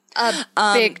 A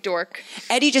big dork.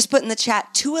 Eddie just put in the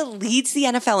chat, Tua leads the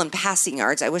NFL in passing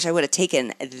yards. I wish I would have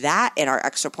taken that in our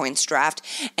extra points draft,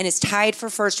 and is tied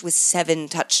for first with 7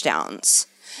 touchdowns.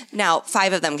 Now,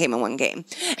 5 of them came in one game.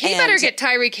 He better get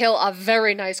Tyreek Hill a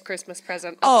very nice Christmas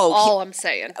present. That's all I'm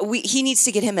saying. He needs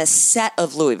to get him a set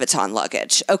of Louis Vuitton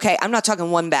luggage. Okay, I'm not talking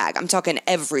one bag. I'm talking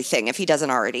everything if he doesn't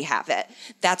already have it.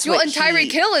 And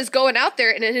Tyreek Hill is going out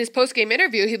there, and in his post-game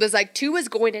interview, he was like, Tua is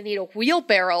going to need a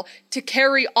wheelbarrow to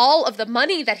carry all of the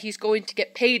money that he's going to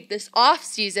get paid this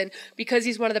offseason because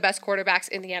he's one of the best quarterbacks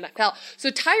in the NFL.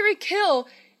 So Tyreek Hill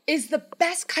is the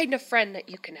best kind of friend that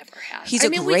you can ever have. He's a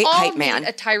great hype man. We all need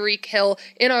a Tyreek Hill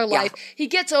in our life. He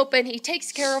gets open, he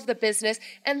takes care of the business,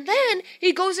 and then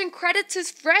he goes and credits his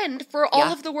friend for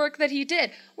all of the work that he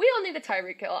did. We all need a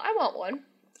Tyreek Hill. I want one.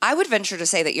 I would venture to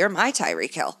say that you're my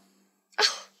Tyreek Hill.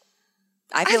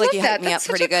 I feel like you hyped me up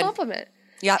pretty good. That's such a compliment.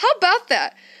 Yeah. How about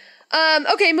that?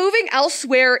 Okay, moving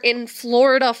elsewhere in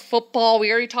Florida football. We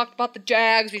already talked about the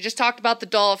Jags. We just talked about the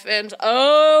Dolphins.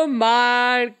 Oh,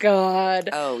 my God.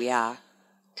 Oh, yeah.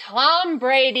 Tom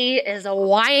Brady is a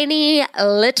whiny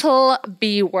little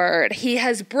B-word. He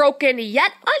has broken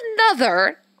yet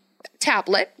another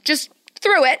tablet. Just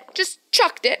threw it. Just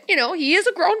chucked it. You know, he is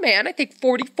a grown man. I think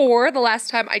 44 the last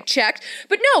time I checked.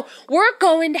 But no, we're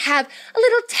going to have a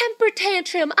little temper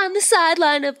tantrum on the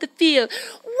sideline of the field.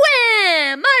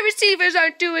 Wham! My receivers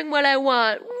aren't doing what I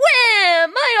want.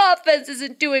 Wham! My offense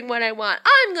isn't doing what I want.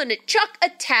 I'm going to chuck a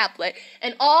tablet.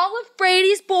 And all of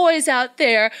Brady's boys out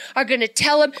there are going to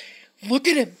tell him, look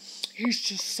at him. he's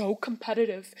just so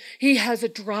competitive. He has a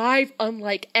drive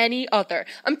unlike any other.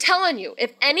 I'm telling you,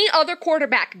 if any other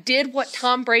quarterback did what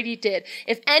Tom Brady did,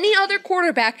 if any other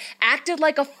quarterback acted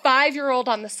like a 5-year-old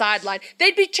on the sideline,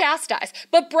 they'd be chastised.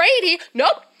 But Brady,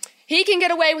 nope. He can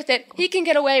get away with it. He can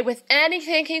get away with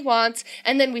anything he wants.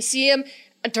 And then we see him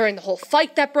during the whole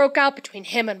fight that broke out between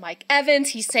him and Mike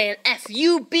Evans. He's saying F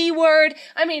you, B word.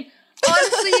 I mean,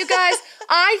 honestly, you guys,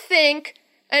 I think,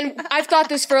 and I've thought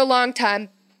this for a long time,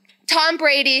 Tom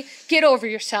Brady, get over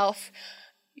yourself.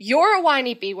 You're a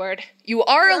whiny B word. You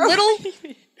are a little...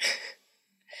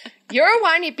 You're a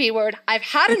whiny B word. I've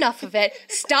had enough of it.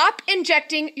 Stop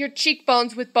injecting your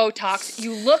cheekbones with Botox.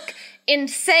 You look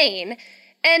insane.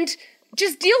 And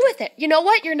just deal with it. You know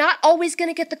what? You're not always going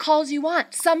to get the calls you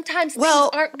want. Sometimes things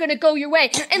aren't going to go your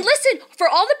way. And listen, for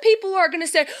all the people who are going to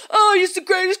say, oh, he's the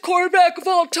greatest quarterback of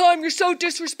all time, you're so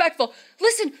disrespectful.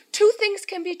 Listen, 2 things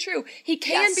can be true. He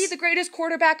can be the greatest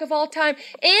quarterback of all time,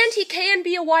 and he can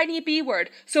be a whiny B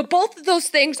word. So both of those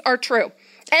things are true.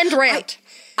 End rant.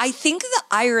 I think the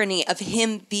irony of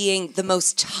him being the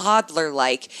most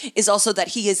toddler-like is also that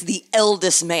he is the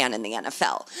eldest man in the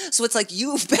NFL. So it's like,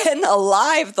 you've been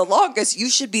alive the longest. You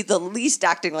should be the least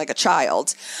acting like a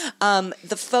child.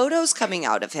 The photos coming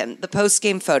out of him, the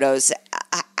post-game photos,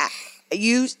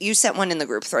 you sent one in the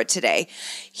group thread today.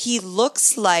 He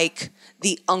looks like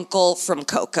the uncle from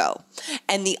Coco.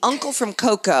 And the uncle from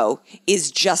Coco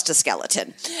is just a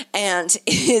skeleton. And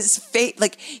his face,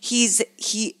 like, he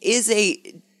is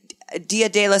a Dia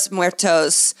de los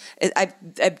Muertos. I'm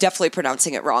definitely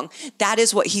pronouncing it wrong. That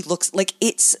is what he looks like.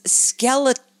 It's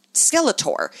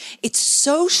Skeletor. It's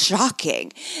so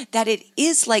shocking that it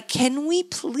is like, can we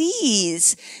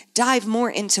please dive more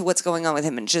into what's going on with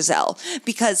him and Gisele?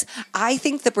 Because I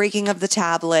think the breaking of the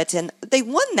tablet, and they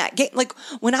won that game. Like,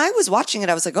 when I was watching it,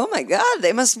 I was like, oh my God,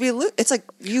 they must be, it's like,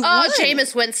 you won.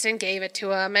 Jameis Winston gave it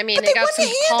to him. I mean, they got some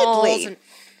calls.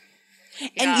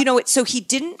 And you know, so he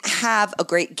didn't have a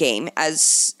great game,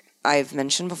 as I've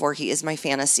mentioned before. He is my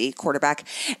fantasy quarterback,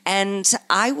 and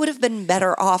I would have been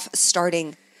better off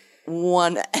starting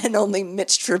one and only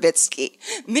Mitch Trubisky.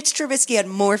 Mitch Trubisky had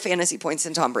more fantasy points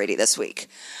than Tom Brady this week.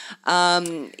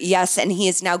 Yes, and he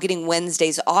is now getting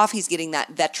Wednesdays off. He's getting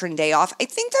that veteran day off. I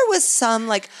think there was some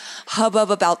like hubbub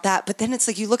about that, but then it's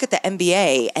like you look at the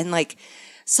NBA and like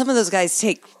some of those guys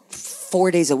take 4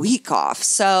 days a week off.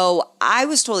 So I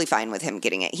was totally fine with him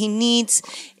getting it. He needs,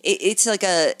 it's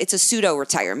a pseudo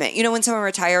retirement. You know, when someone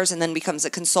retires and then becomes a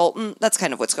consultant, that's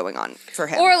kind of what's going on for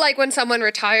him. Or like when someone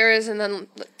retires and then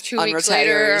 2 weeks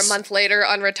later, a month later,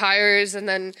 unretires and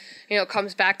then, you know,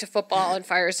 comes back to football and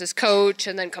fires his coach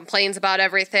and then complains about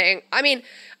everything. I mean,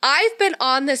 I've been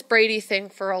on this Brady thing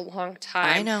for a long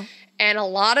time. I know. And a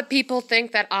lot of people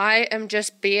think that I am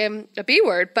just being a B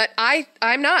word, but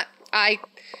I'm not.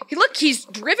 He's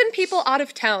driven people out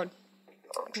of town.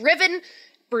 Driven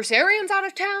Bruce Arians out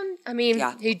of town. I mean,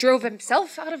 He drove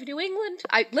himself out of New England.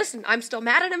 I'm still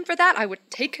mad at him for that. I would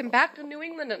take him back to New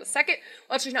England in a second.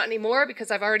 Well, actually, not anymore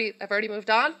because I've already moved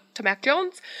on to Mac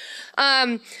Jones.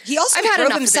 He also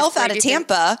drove himself out of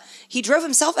Tampa. He drove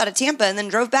himself out of Tampa and then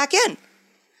drove back in.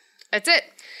 That's it.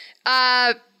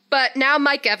 But now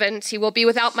Mike Evans, he will be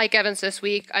without Mike Evans this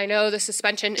week. I know the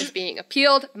suspension is being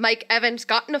appealed. Mike Evans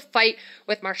got in a fight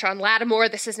with Marshawn Lattimore.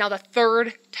 This is now the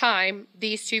 3rd time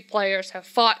these 2 players have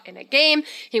fought in a game.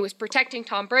 He was protecting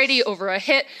Tom Brady over a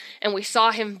hit, and we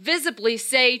saw him visibly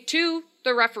say to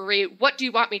the referee, what do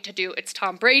you want me to do? It's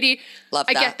Tom Brady. Love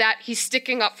that. I get that. He's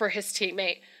sticking up for his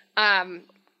teammate. I'm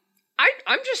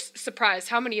just surprised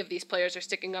how many of these players are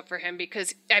sticking up for him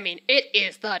because, I mean, it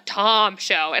is the Tom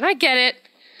show, and I get it.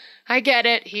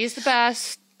 He's the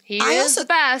best. He is the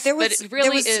best, but it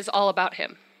really is all about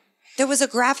him. There was a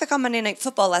graphic on Monday Night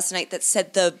Football last night that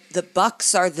said the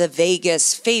Bucs are the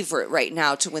Vegas favorite right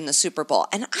now to win the Super Bowl.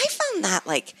 And I found that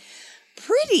like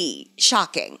pretty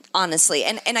shocking, honestly.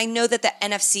 And I know that the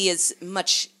NFC is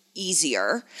much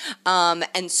easier.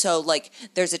 And so like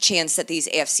there's a chance that these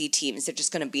AFC teams, they're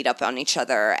just going to beat up on each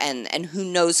other and who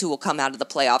knows who will come out of the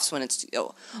playoffs when it's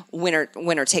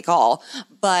winner take all.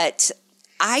 But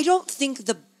I don't think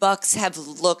the Bucs have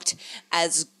looked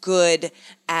as good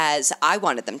as I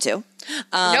wanted them to.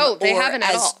 No, they haven't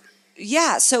at all.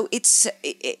 Yeah, so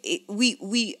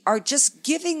we are just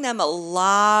giving them a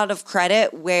lot of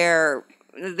credit where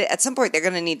at some point they're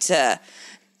going to need to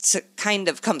kind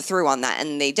of come through on that,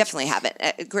 and they definitely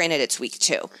haven't. Granted, it's week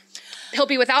 2. He'll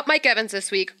be without Mike Evans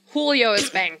this week. Julio is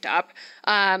banged up.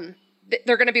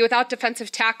 They're going to be without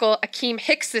defensive tackle Akeem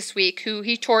Hicks this week, who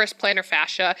he tore his plantar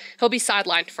fascia. He'll be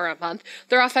sidelined for a month.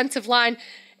 Their offensive line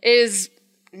is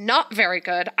not very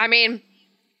good. I mean,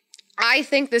 I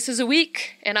think this is a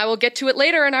week, and I will get to it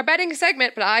later in our betting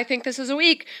segment, but I think this is a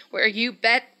week where you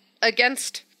bet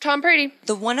against Tom Brady.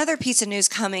 The one other piece of news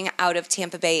coming out of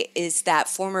Tampa Bay is that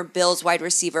former Bills wide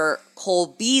receiver Cole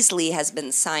Beasley has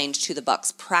been signed to the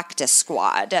Bucs practice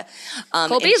squad.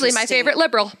 Cole Beasley, my favorite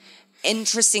liberal.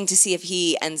 Interesting to see if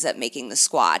he ends up making the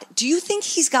squad. Do you think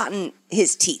he's gotten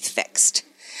his teeth fixed?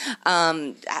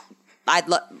 I'd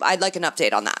like an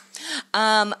update on that.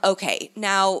 Okay,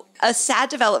 now a sad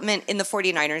development in the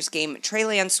 49ers game. Trey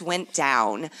Lance went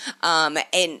down,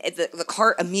 and the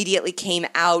cart immediately came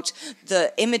out.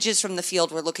 The images from the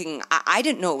field were looking, I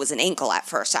didn't know it was an ankle at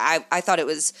first. I thought it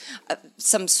was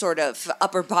some sort of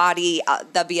upper body,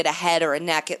 that'd be at a head or a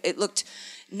neck. It looked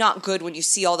not good when you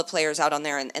see all the players out on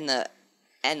there and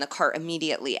the cart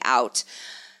immediately out.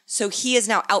 So he is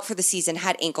now out for the season,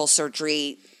 had ankle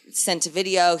surgery, sent a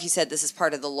video. He said this is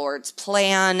part of the Lord's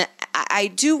plan. I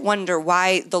do wonder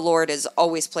why the Lord is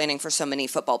always planning for so many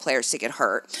football players to get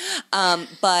hurt.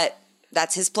 But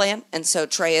that's his plan, and so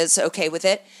Trey is okay with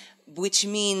it, which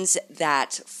means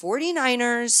that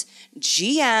 49ers,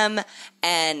 GM,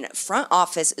 and front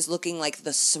office is looking like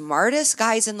the smartest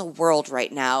guys in the world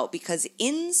right now, because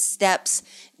in steps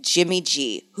Jimmy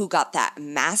G, who got that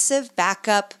massive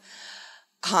backup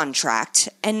contract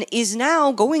and is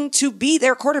now going to be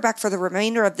their quarterback for the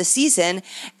remainder of the season,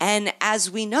 and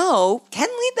as we know, can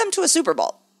lead them to a Super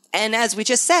Bowl. And as we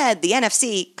just said, the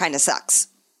NFC kind of sucks.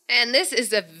 And this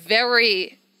is a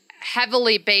very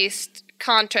heavily based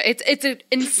contract. It's an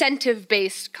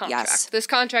incentive-based contract. Yes. This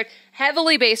contract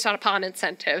heavily based upon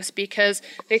incentives, because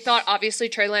they thought obviously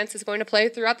Trey Lance is going to play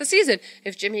throughout the season.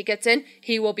 If Jimmy gets in,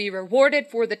 he will be rewarded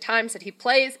for the times that he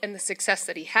plays and the success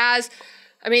that he has.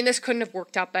 I mean, this couldn't have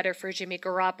worked out better for Jimmy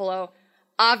Garoppolo.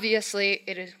 Obviously,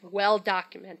 it is well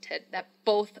documented that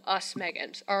both us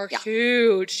Megans are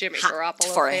huge Jimmy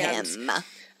Garoppolo for fans. him.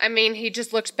 I mean, he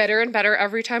just looks better and better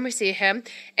every time we see him.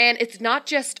 And it's not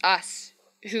just us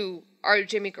who are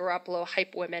Jimmy Garoppolo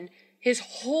hype women. His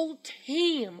whole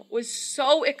team was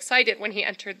so excited when he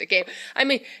entered the game. I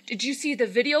mean, did you see the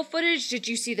video footage? Did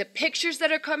you see the pictures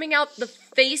that are coming out? The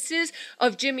faces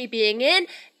of Jimmy being in?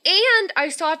 And I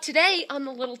saw today on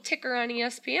the little ticker on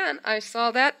ESPN, I saw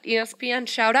that, ESPN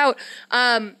shout out,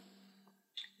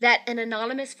 that an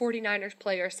anonymous 49ers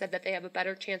player said that they have a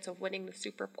better chance of winning the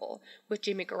Super Bowl with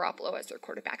Jimmy Garoppolo as their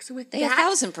quarterback. So with They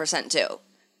 1,000% do.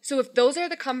 So if those are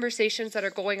the conversations that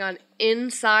are going on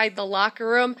inside the locker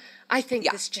room, I think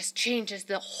this just changes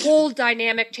the whole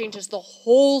dynamic, changes the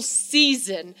whole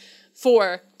season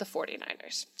for the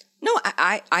 49ers. No,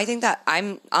 I think that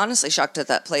I'm honestly shocked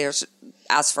that players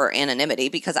ask for anonymity,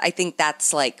 because I think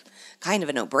that's like kind of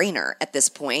a no-brainer at this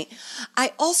point.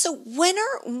 I also, when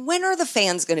are the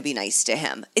fans going to be nice to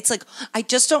him? It's like, I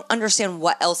just don't understand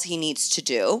what else he needs to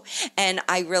do. And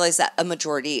I realize that a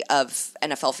majority of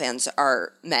NFL fans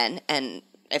are men, and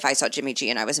if I saw Jimmy G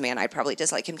and I was a man, I'd probably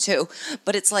dislike him too.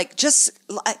 But it's like, just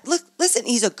look, listen,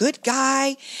 he's a good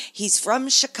guy. He's from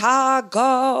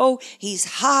Chicago.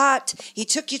 He's hot. He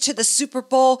took you to the Super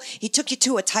Bowl. He took you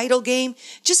to a title game.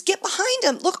 Just get behind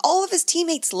him. Look, all of his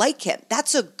teammates like him.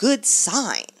 That's a good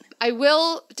sign. I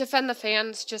will defend the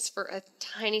fans just for a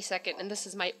tiny second, and this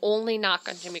is my only knock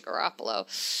on Jimmy Garoppolo.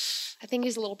 I think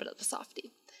he's a little bit of a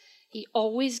softie. He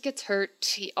always gets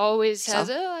hurt. He always has,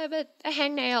 I have a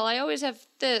hangnail. I always have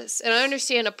this. And I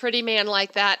understand a pretty man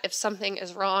like that, if something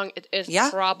is wrong, it is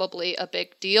probably a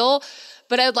big deal.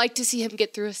 But I'd like to see him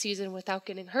get through a season without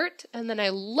getting hurt. And then I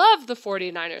love the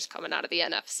 49ers coming out of the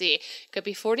NFC. It could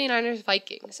be 49ers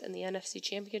Vikings in the NFC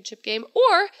Championship game.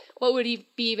 Or, what would be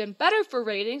even better for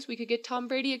ratings, we could get Tom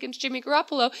Brady against Jimmy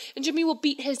Garoppolo, and Jimmy will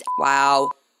beat his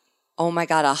Wow. Oh my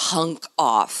God, a hunk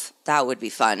off. That would be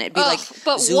fun. It'd be like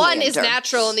but Zoolander. One is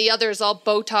natural and the other is all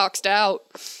Botoxed out.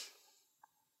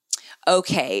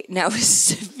 Okay, now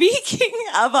speaking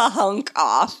of a hunk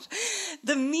off,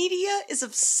 the media is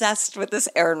obsessed with this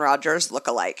Aaron Rodgers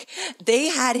lookalike. They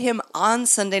had him on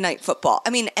Sunday Night Football.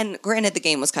 I mean, and granted, the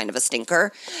game was kind of a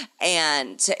stinker,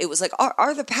 and it was like,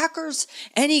 are the Packers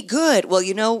any good? Well,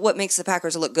 you know what makes the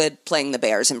Packers look good? Playing the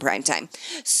Bears in primetime.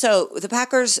 So the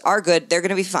Packers are good. They're going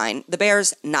to be fine. The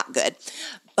Bears, not good.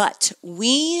 But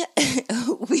we got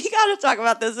to talk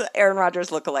about this Aaron Rodgers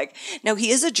lookalike. Now,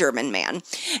 he is a German man,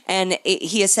 and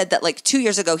he has said that like 2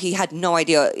 years ago he had no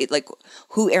idea like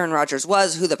who Aaron Rodgers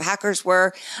was, who the Packers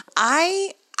were.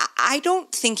 I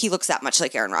don't think he looks that much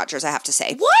like Aaron Rodgers, I have to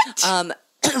say. What?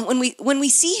 When we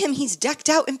see him, he's decked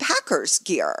out in Packers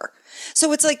gear.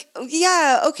 So it's like,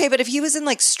 yeah, okay, but if he was in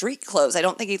like street clothes, I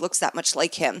don't think he looks that much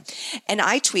like him. And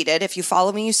I tweeted, if you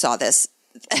follow me, you saw this.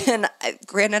 And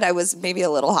granted, I was maybe a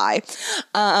little high.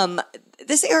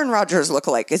 this Aaron Rodgers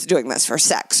lookalike is doing this for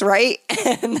sex, right?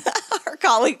 And our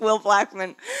colleague Will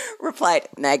Blackman replied,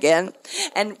 Megan.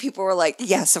 And people were like,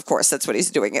 yes, of course, that's what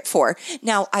he's doing it for.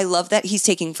 Now, I love that he's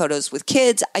taking photos with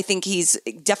kids. I think he's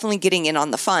definitely getting in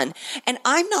on the fun. And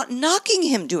I'm not knocking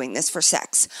him doing this for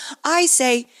sex. I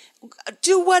say,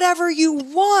 do whatever you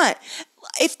want.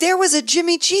 If there was a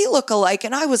Jimmy G lookalike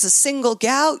and I was a single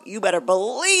gal, you better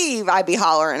believe I'd be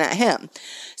hollering at him.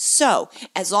 So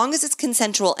as long as it's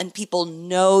consensual and people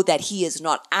know that he is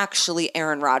not actually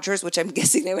Aaron Rodgers, which I'm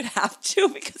guessing they would have to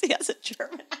because he has a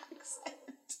German accent.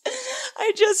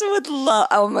 I just would love,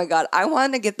 oh my God, I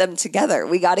want to get them together.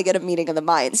 We got to get a meeting of the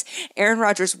minds. Aaron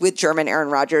Rodgers with German Aaron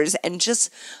Rodgers, and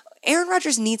just Aaron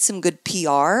Rodgers needs some good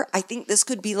PR. I think this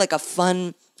could be like a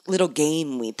fun little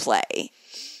game we play.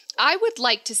 I would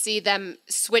like to see them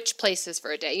switch places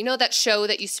for a day. You know that show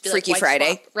that used to be Freaky like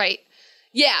Friday? Swap, right?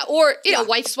 Yeah, or, you know,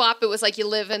 Wife Swap. It was like you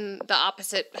live in the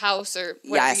opposite house or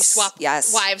whatever, you swap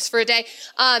wives for a day.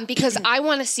 Because I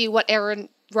want to see what Aaron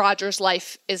Rodgers'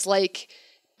 life is like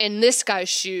in this guy's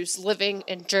shoes living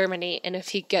in Germany and if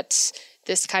he gets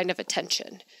this kind of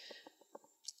attention.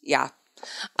 Yeah.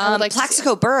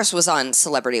 Plaxico Burress was on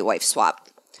Celebrity Wife Swap.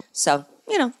 So,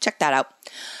 you know, check that out.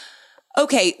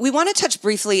 Okay, we want to touch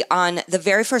briefly on the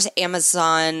very first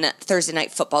Amazon Thursday Night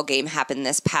Football game happened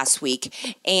this past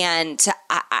week. And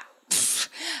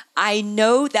I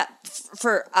know that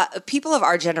for people of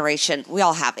our generation, we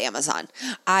all have Amazon.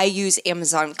 I use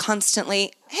Amazon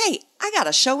constantly. Hey, I got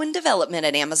a show in development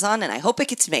at Amazon, and I hope it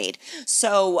gets made.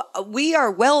 So we are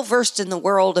well versed in the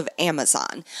world of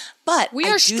Amazon. But we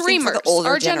are streamers. For the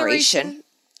older our generation,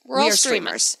 we're all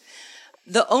streamers.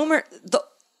 The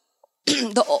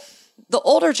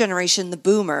older generation, the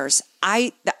boomers,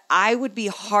 I would be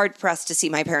hard pressed to see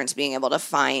my parents being able to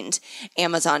find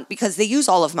Amazon because they use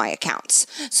all of my accounts.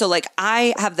 So like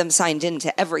I have them signed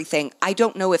into everything. I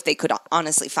don't know if they could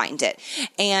honestly find it.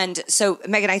 And so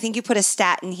Megan, I think you put a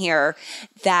stat in here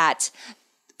that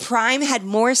Prime had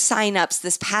more signups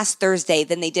this past Thursday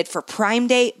than they did for Prime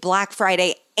Day, Black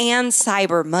Friday, and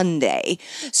Cyber Monday.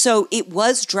 So it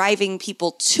was driving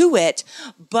people to it,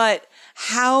 but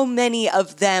how many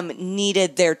of them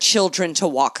needed their children to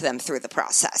walk them through the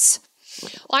process?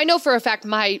 Well, I know for a fact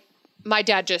my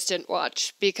dad just didn't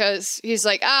watch because he's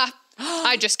like,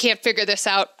 I just can't figure this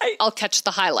out. I'll catch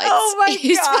the highlights. Oh my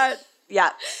God.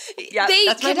 Yeah. They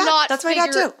cannot That's my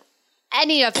dad too.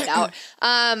 Any of it out.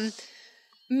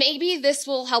 Maybe this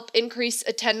will help increase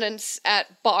attendance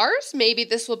at bars. Maybe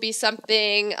this will be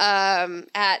something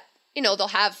at, you know, they'll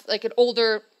have like an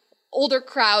older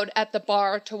crowd at the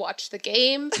bar to watch the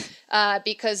game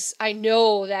because I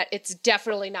know that it's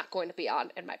definitely not going to be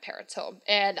on in my parents' home.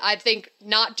 And I think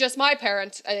not just my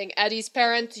parents, I think Eddie's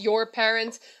parents, your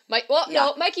parents,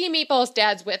 no, Mikey and Meatball's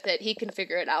dad's with it. He can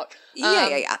figure it out.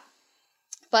 Yeah.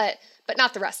 But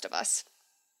not the rest of us.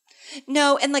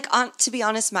 No, and like to be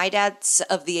honest, my dad's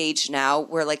of the age now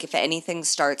where like if anything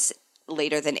starts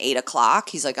later than 8 o'clock,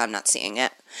 he's like, I'm not seeing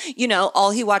it. You know,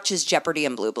 all he watches Jeopardy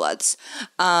and Blue Bloods.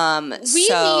 We need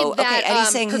that Eddie's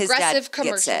saying his dad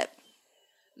commercial. gets it.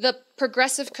 The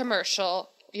progressive commercial,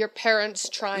 your parents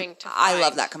trying to find I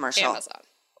love that commercial. Amazon.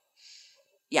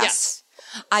 Yes.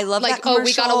 I love like, that commercial,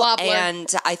 we got a wobbler. And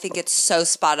I think it's so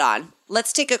spot on.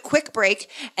 Let's take a quick break,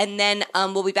 and then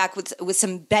we'll be back with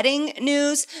some betting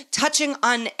news, touching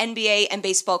on NBA and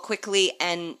baseball quickly,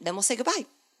 and then we'll say goodbye.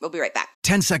 We'll be right back.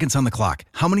 10 seconds on the clock.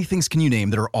 How many things can you name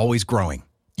that are always growing?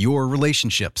 Your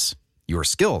relationships, your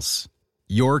skills,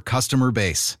 your customer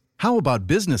base. How about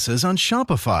businesses on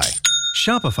Shopify?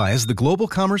 Shopify is the global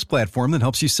commerce platform that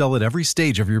helps you sell at every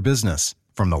stage of your business.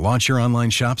 From the launch your online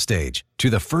shop stage, to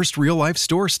the first real-life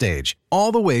store stage,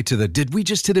 all the way to the did we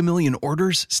just hit a million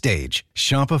orders stage.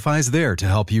 Shopify's there to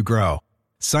help you grow.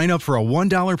 Sign up for a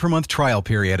 $1 per month trial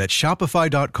period at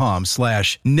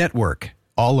shopify.com/network,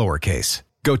 all lowercase.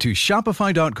 Go to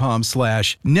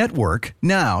shopify.com/network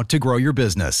now to grow your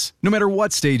business, no matter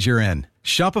what stage you're in.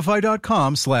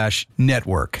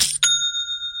 Shopify.com/network.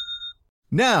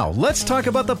 Now, let's talk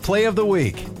about the play of the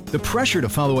week. The pressure to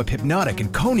follow up Hypnotic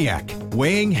and Cognac,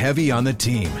 weighing heavy on the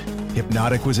team.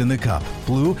 Hypnotic was in the cup,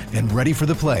 blue, and ready for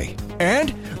the play.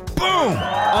 And boom!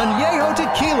 Añejo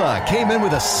Tequila came in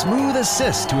with a smooth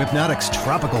assist to Hypnotic's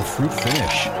tropical fruit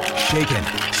finish. Shaken,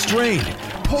 strained,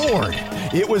 poured.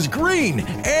 It was green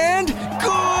and good!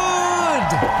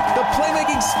 The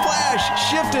playmaking splash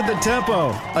shifted the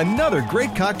tempo. Another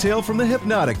great cocktail from the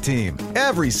Hypnotic team.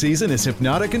 Every season is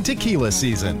Hypnotic and Tequila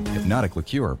season. Hypnotic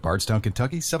Liqueur, Bardstown,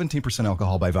 Kentucky, 17%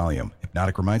 alcohol by volume.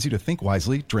 Hypnotic reminds you to think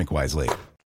wisely, drink wisely.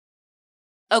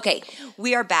 Okay,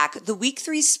 we are back. The week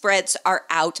 3 spreads are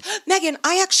out. Megan,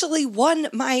 I actually won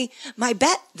my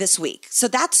bet this week. So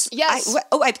that's Yes.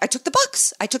 I took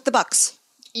the Bucks.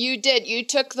 You did. You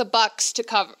took the Bucks to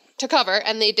cover,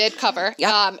 and they did cover.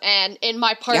 Yep. And in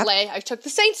my parlay, I took the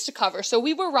Saints to cover. So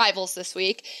we were rivals this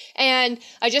week. And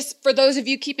for those of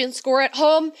you keeping score at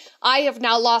home, I have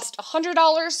now lost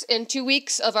 $100 in 2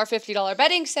 weeks of our $50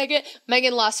 betting segment.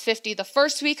 Megan lost $50 the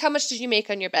first week. How much did you make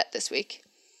on your bet this week?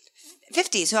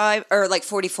 50, or like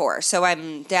 44. So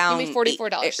I'm down. Give me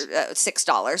 $44.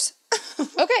 $6.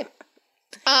 Okay.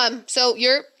 So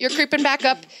you're creeping back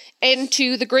up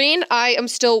into the green. I am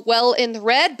still well in the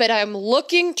red, but I'm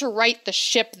looking to right the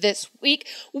ship this week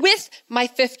with my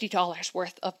 $50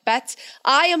 worth of bets.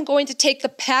 I am going to take the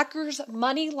Packers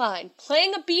money line,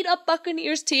 playing a beat up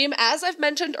Buccaneers team. As I've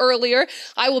mentioned earlier,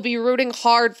 I will be rooting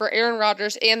hard for Aaron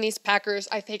Rodgers and these Packers.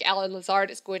 I think Allen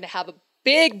Lazard is going to have a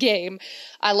big game.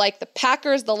 I like the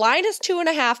Packers. The line is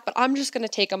 2.5, but I'm just going to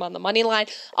take them on the money line.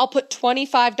 I'll put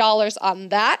 $25 on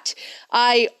that.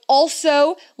 I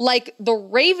also like the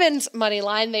Ravens money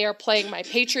line. They are playing my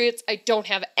Patriots. I don't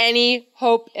have any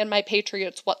hope in my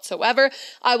Patriots whatsoever.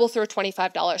 I will throw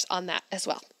 $25 on that as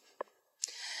well.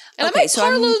 And okay,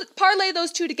 I might parlay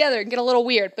those two together and get a little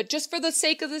weird, but just for the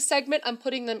sake of this segment, I'm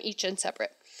putting them each in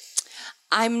separate.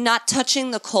 I'm not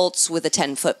touching the Colts with a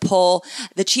 10-foot pole.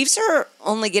 The Chiefs are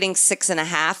only getting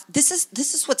 6.5. This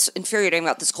is what's infuriating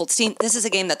about this Colts team. This is a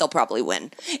game that they'll probably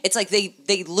win. It's like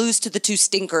they lose to the two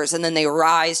stinkers and then they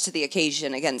rise to the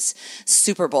occasion against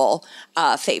Super Bowl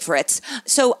favorites.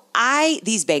 So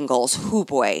these Bengals, hoo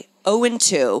boy,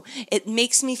 0-2. It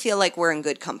makes me feel like we're in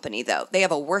good company, though. They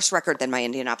have a worse record than my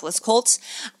Indianapolis Colts.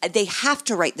 They have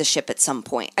to right the ship at some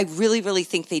point. I really, really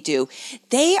think they do.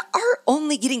 They are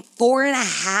only getting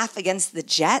 4.5 against the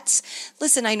Jets.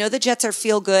 Listen, I know the Jets are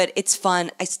feel good. It's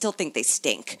fun. I still think they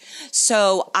stink.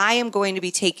 So I am going to be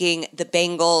taking the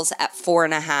Bengals at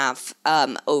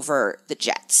 4.5 over the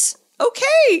Jets.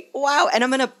 Okay. Wow. And I'm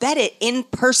going to bet it in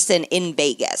person in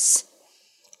Vegas.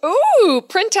 Ooh,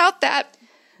 print out that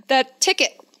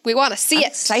ticket. We want to see it.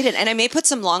 Excited. And I may put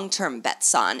some long-term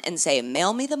bets on and say,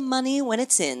 mail me the money when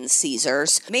it's in,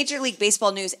 Caesars. Major League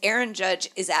Baseball news, Aaron Judge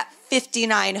is at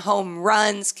 59 home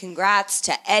runs. Congrats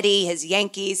to Eddie, his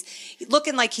Yankees.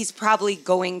 Looking like he's probably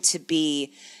going to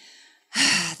be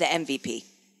the MVP.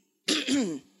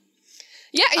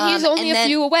 Yeah, he's only a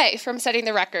few away from setting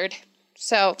the record.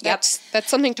 So that's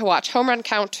something to watch. Home run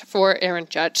count for Aaron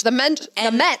Judge. The Mets,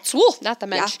 not the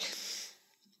Mets.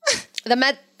 Yeah. The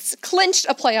Mets clinched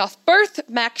a playoff berth.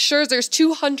 Max Scherzer's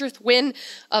 200th win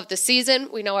of the season.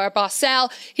 We know our boss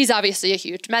Sal. He's obviously a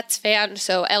huge Mets fan,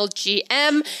 so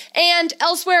LGM. And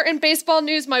elsewhere in baseball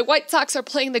news, my White Sox are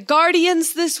playing the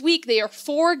Guardians this week. They are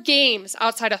 4 games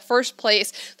outside of first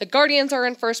place. The Guardians are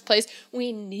in first place.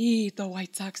 We need the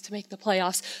White Sox to make the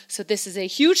playoffs, so this is a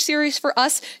huge series for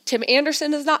us. Tim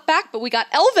Anderson is not back, but we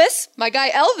got Elvis, my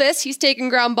guy Elvis. He's taking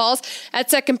ground balls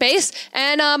at second base,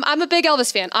 and I'm a big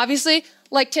Elvis fan. Obviously,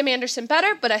 like Tim Anderson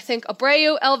better, but I think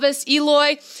Abreu, Elvis,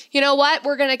 Eloy, you know what?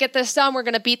 We're going to get this done. We're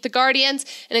going to beat the Guardians.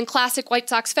 And in classic White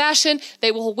Sox fashion,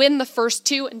 they will win the first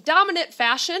 2 in dominant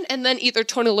fashion. And then either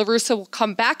Tony La Russa will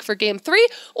come back for game 3,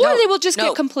 or they will just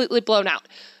get completely blown out.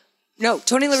 No,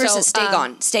 Tony La Russa,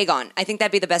 stay gone. I think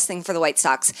that'd be the best thing for the White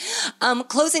Sox.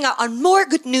 Closing out on more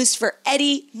good news for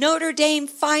Eddie, Notre Dame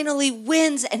finally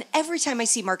wins. And every time I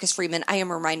see Marcus Freeman, I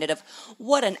am reminded of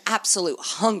what an absolute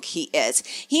hunk he is.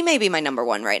 He may be my number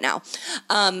 1 right now.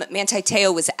 Manti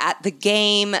Te'o was at the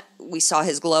game. We saw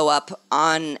his glow up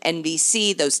on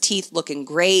NBC, those teeth looking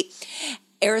great.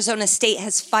 Arizona State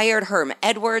has fired Herm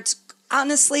Edwards.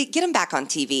 Honestly, get him back on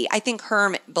TV. I think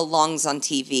Herm belongs on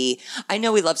TV. I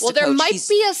know he loves to coach. Well, there might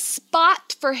be a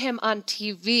spot for him on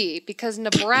TV because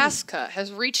Nebraska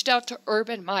has reached out to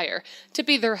Urban Meyer to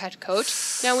be their head coach.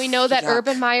 Now, we know that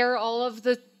Urban Meyer, all of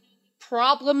the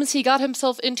problems he got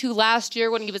himself into last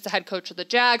year when he was the head coach of the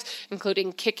Jags,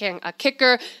 including kicking a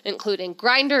kicker, including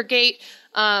Grindergate.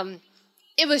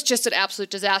 It was just an absolute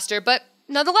disaster. But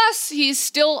nonetheless, he's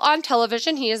still on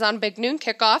television. He is on Big Noon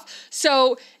Kickoff.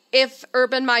 So if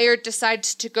Urban Meyer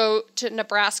decides to go to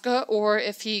Nebraska, or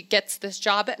if he gets this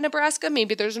job at Nebraska,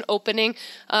 maybe there's an opening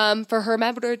for Herm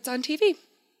Edwards on TV.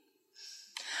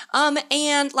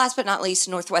 And last but not least,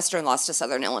 Northwestern lost to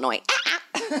Southern Illinois.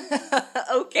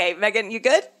 Okay, Megan, you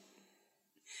good?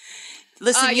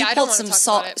 Listen, you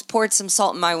poured some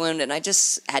salt in my wound, and I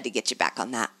just had to get you back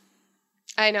on that.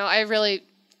 I know. I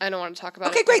don't want to talk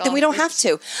about it. Okay, great. Then we don't have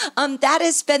to. That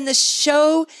has been the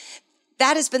show.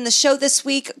 This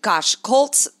week. Gosh,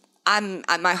 Colts,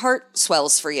 my heart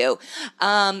swells for you.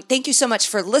 Thank you so much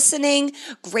for listening.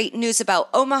 Great news about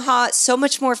Omaha. So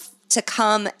much more to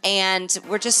come. And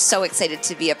we're just so excited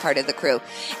to be a part of the crew.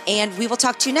 And we will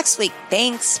talk to you next week.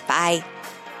 Thanks. Bye.